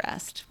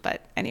contrast,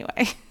 but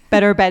anyway.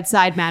 Better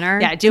bedside manner.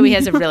 Yeah. Dewey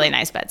has a really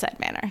nice bedside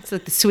manner. It's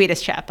like the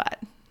sweetest chatbot.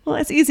 Well,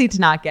 it's easy to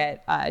not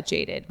get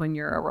jaded when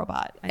you're a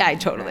robot. I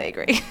totally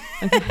agree.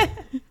 Okay.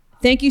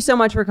 Thank you so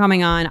much for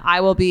coming on.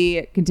 I will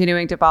be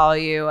continuing to follow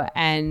you,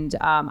 and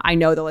I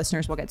know the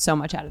listeners will get so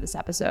much out of this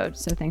episode.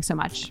 So thanks so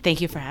much.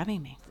 Thank you for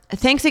having me.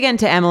 Thanks again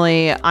to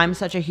Emily. I'm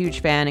such a huge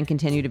fan and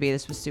continue to be.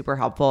 This was super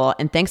helpful.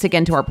 And thanks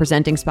again to our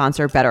presenting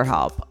sponsor,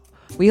 BetterHelp.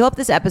 We hope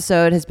this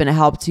episode has been a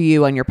help to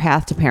you on your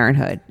path to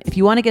parenthood. If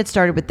you want to get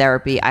started with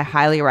therapy, I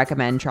highly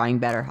recommend trying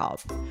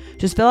BetterHelp.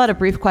 Just fill out a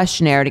brief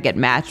questionnaire to get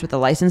matched with a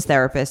licensed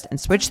therapist and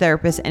switch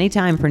therapists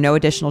anytime for no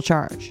additional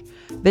charge.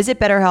 Visit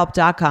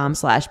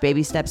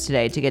betterhelp.com/babysteps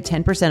today to get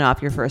 10% off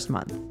your first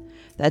month.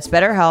 That's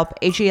BetterHelp,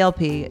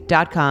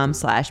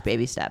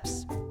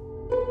 HELP.com/babysteps.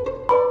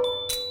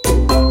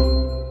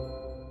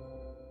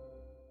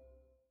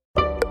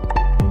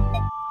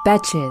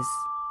 Betches.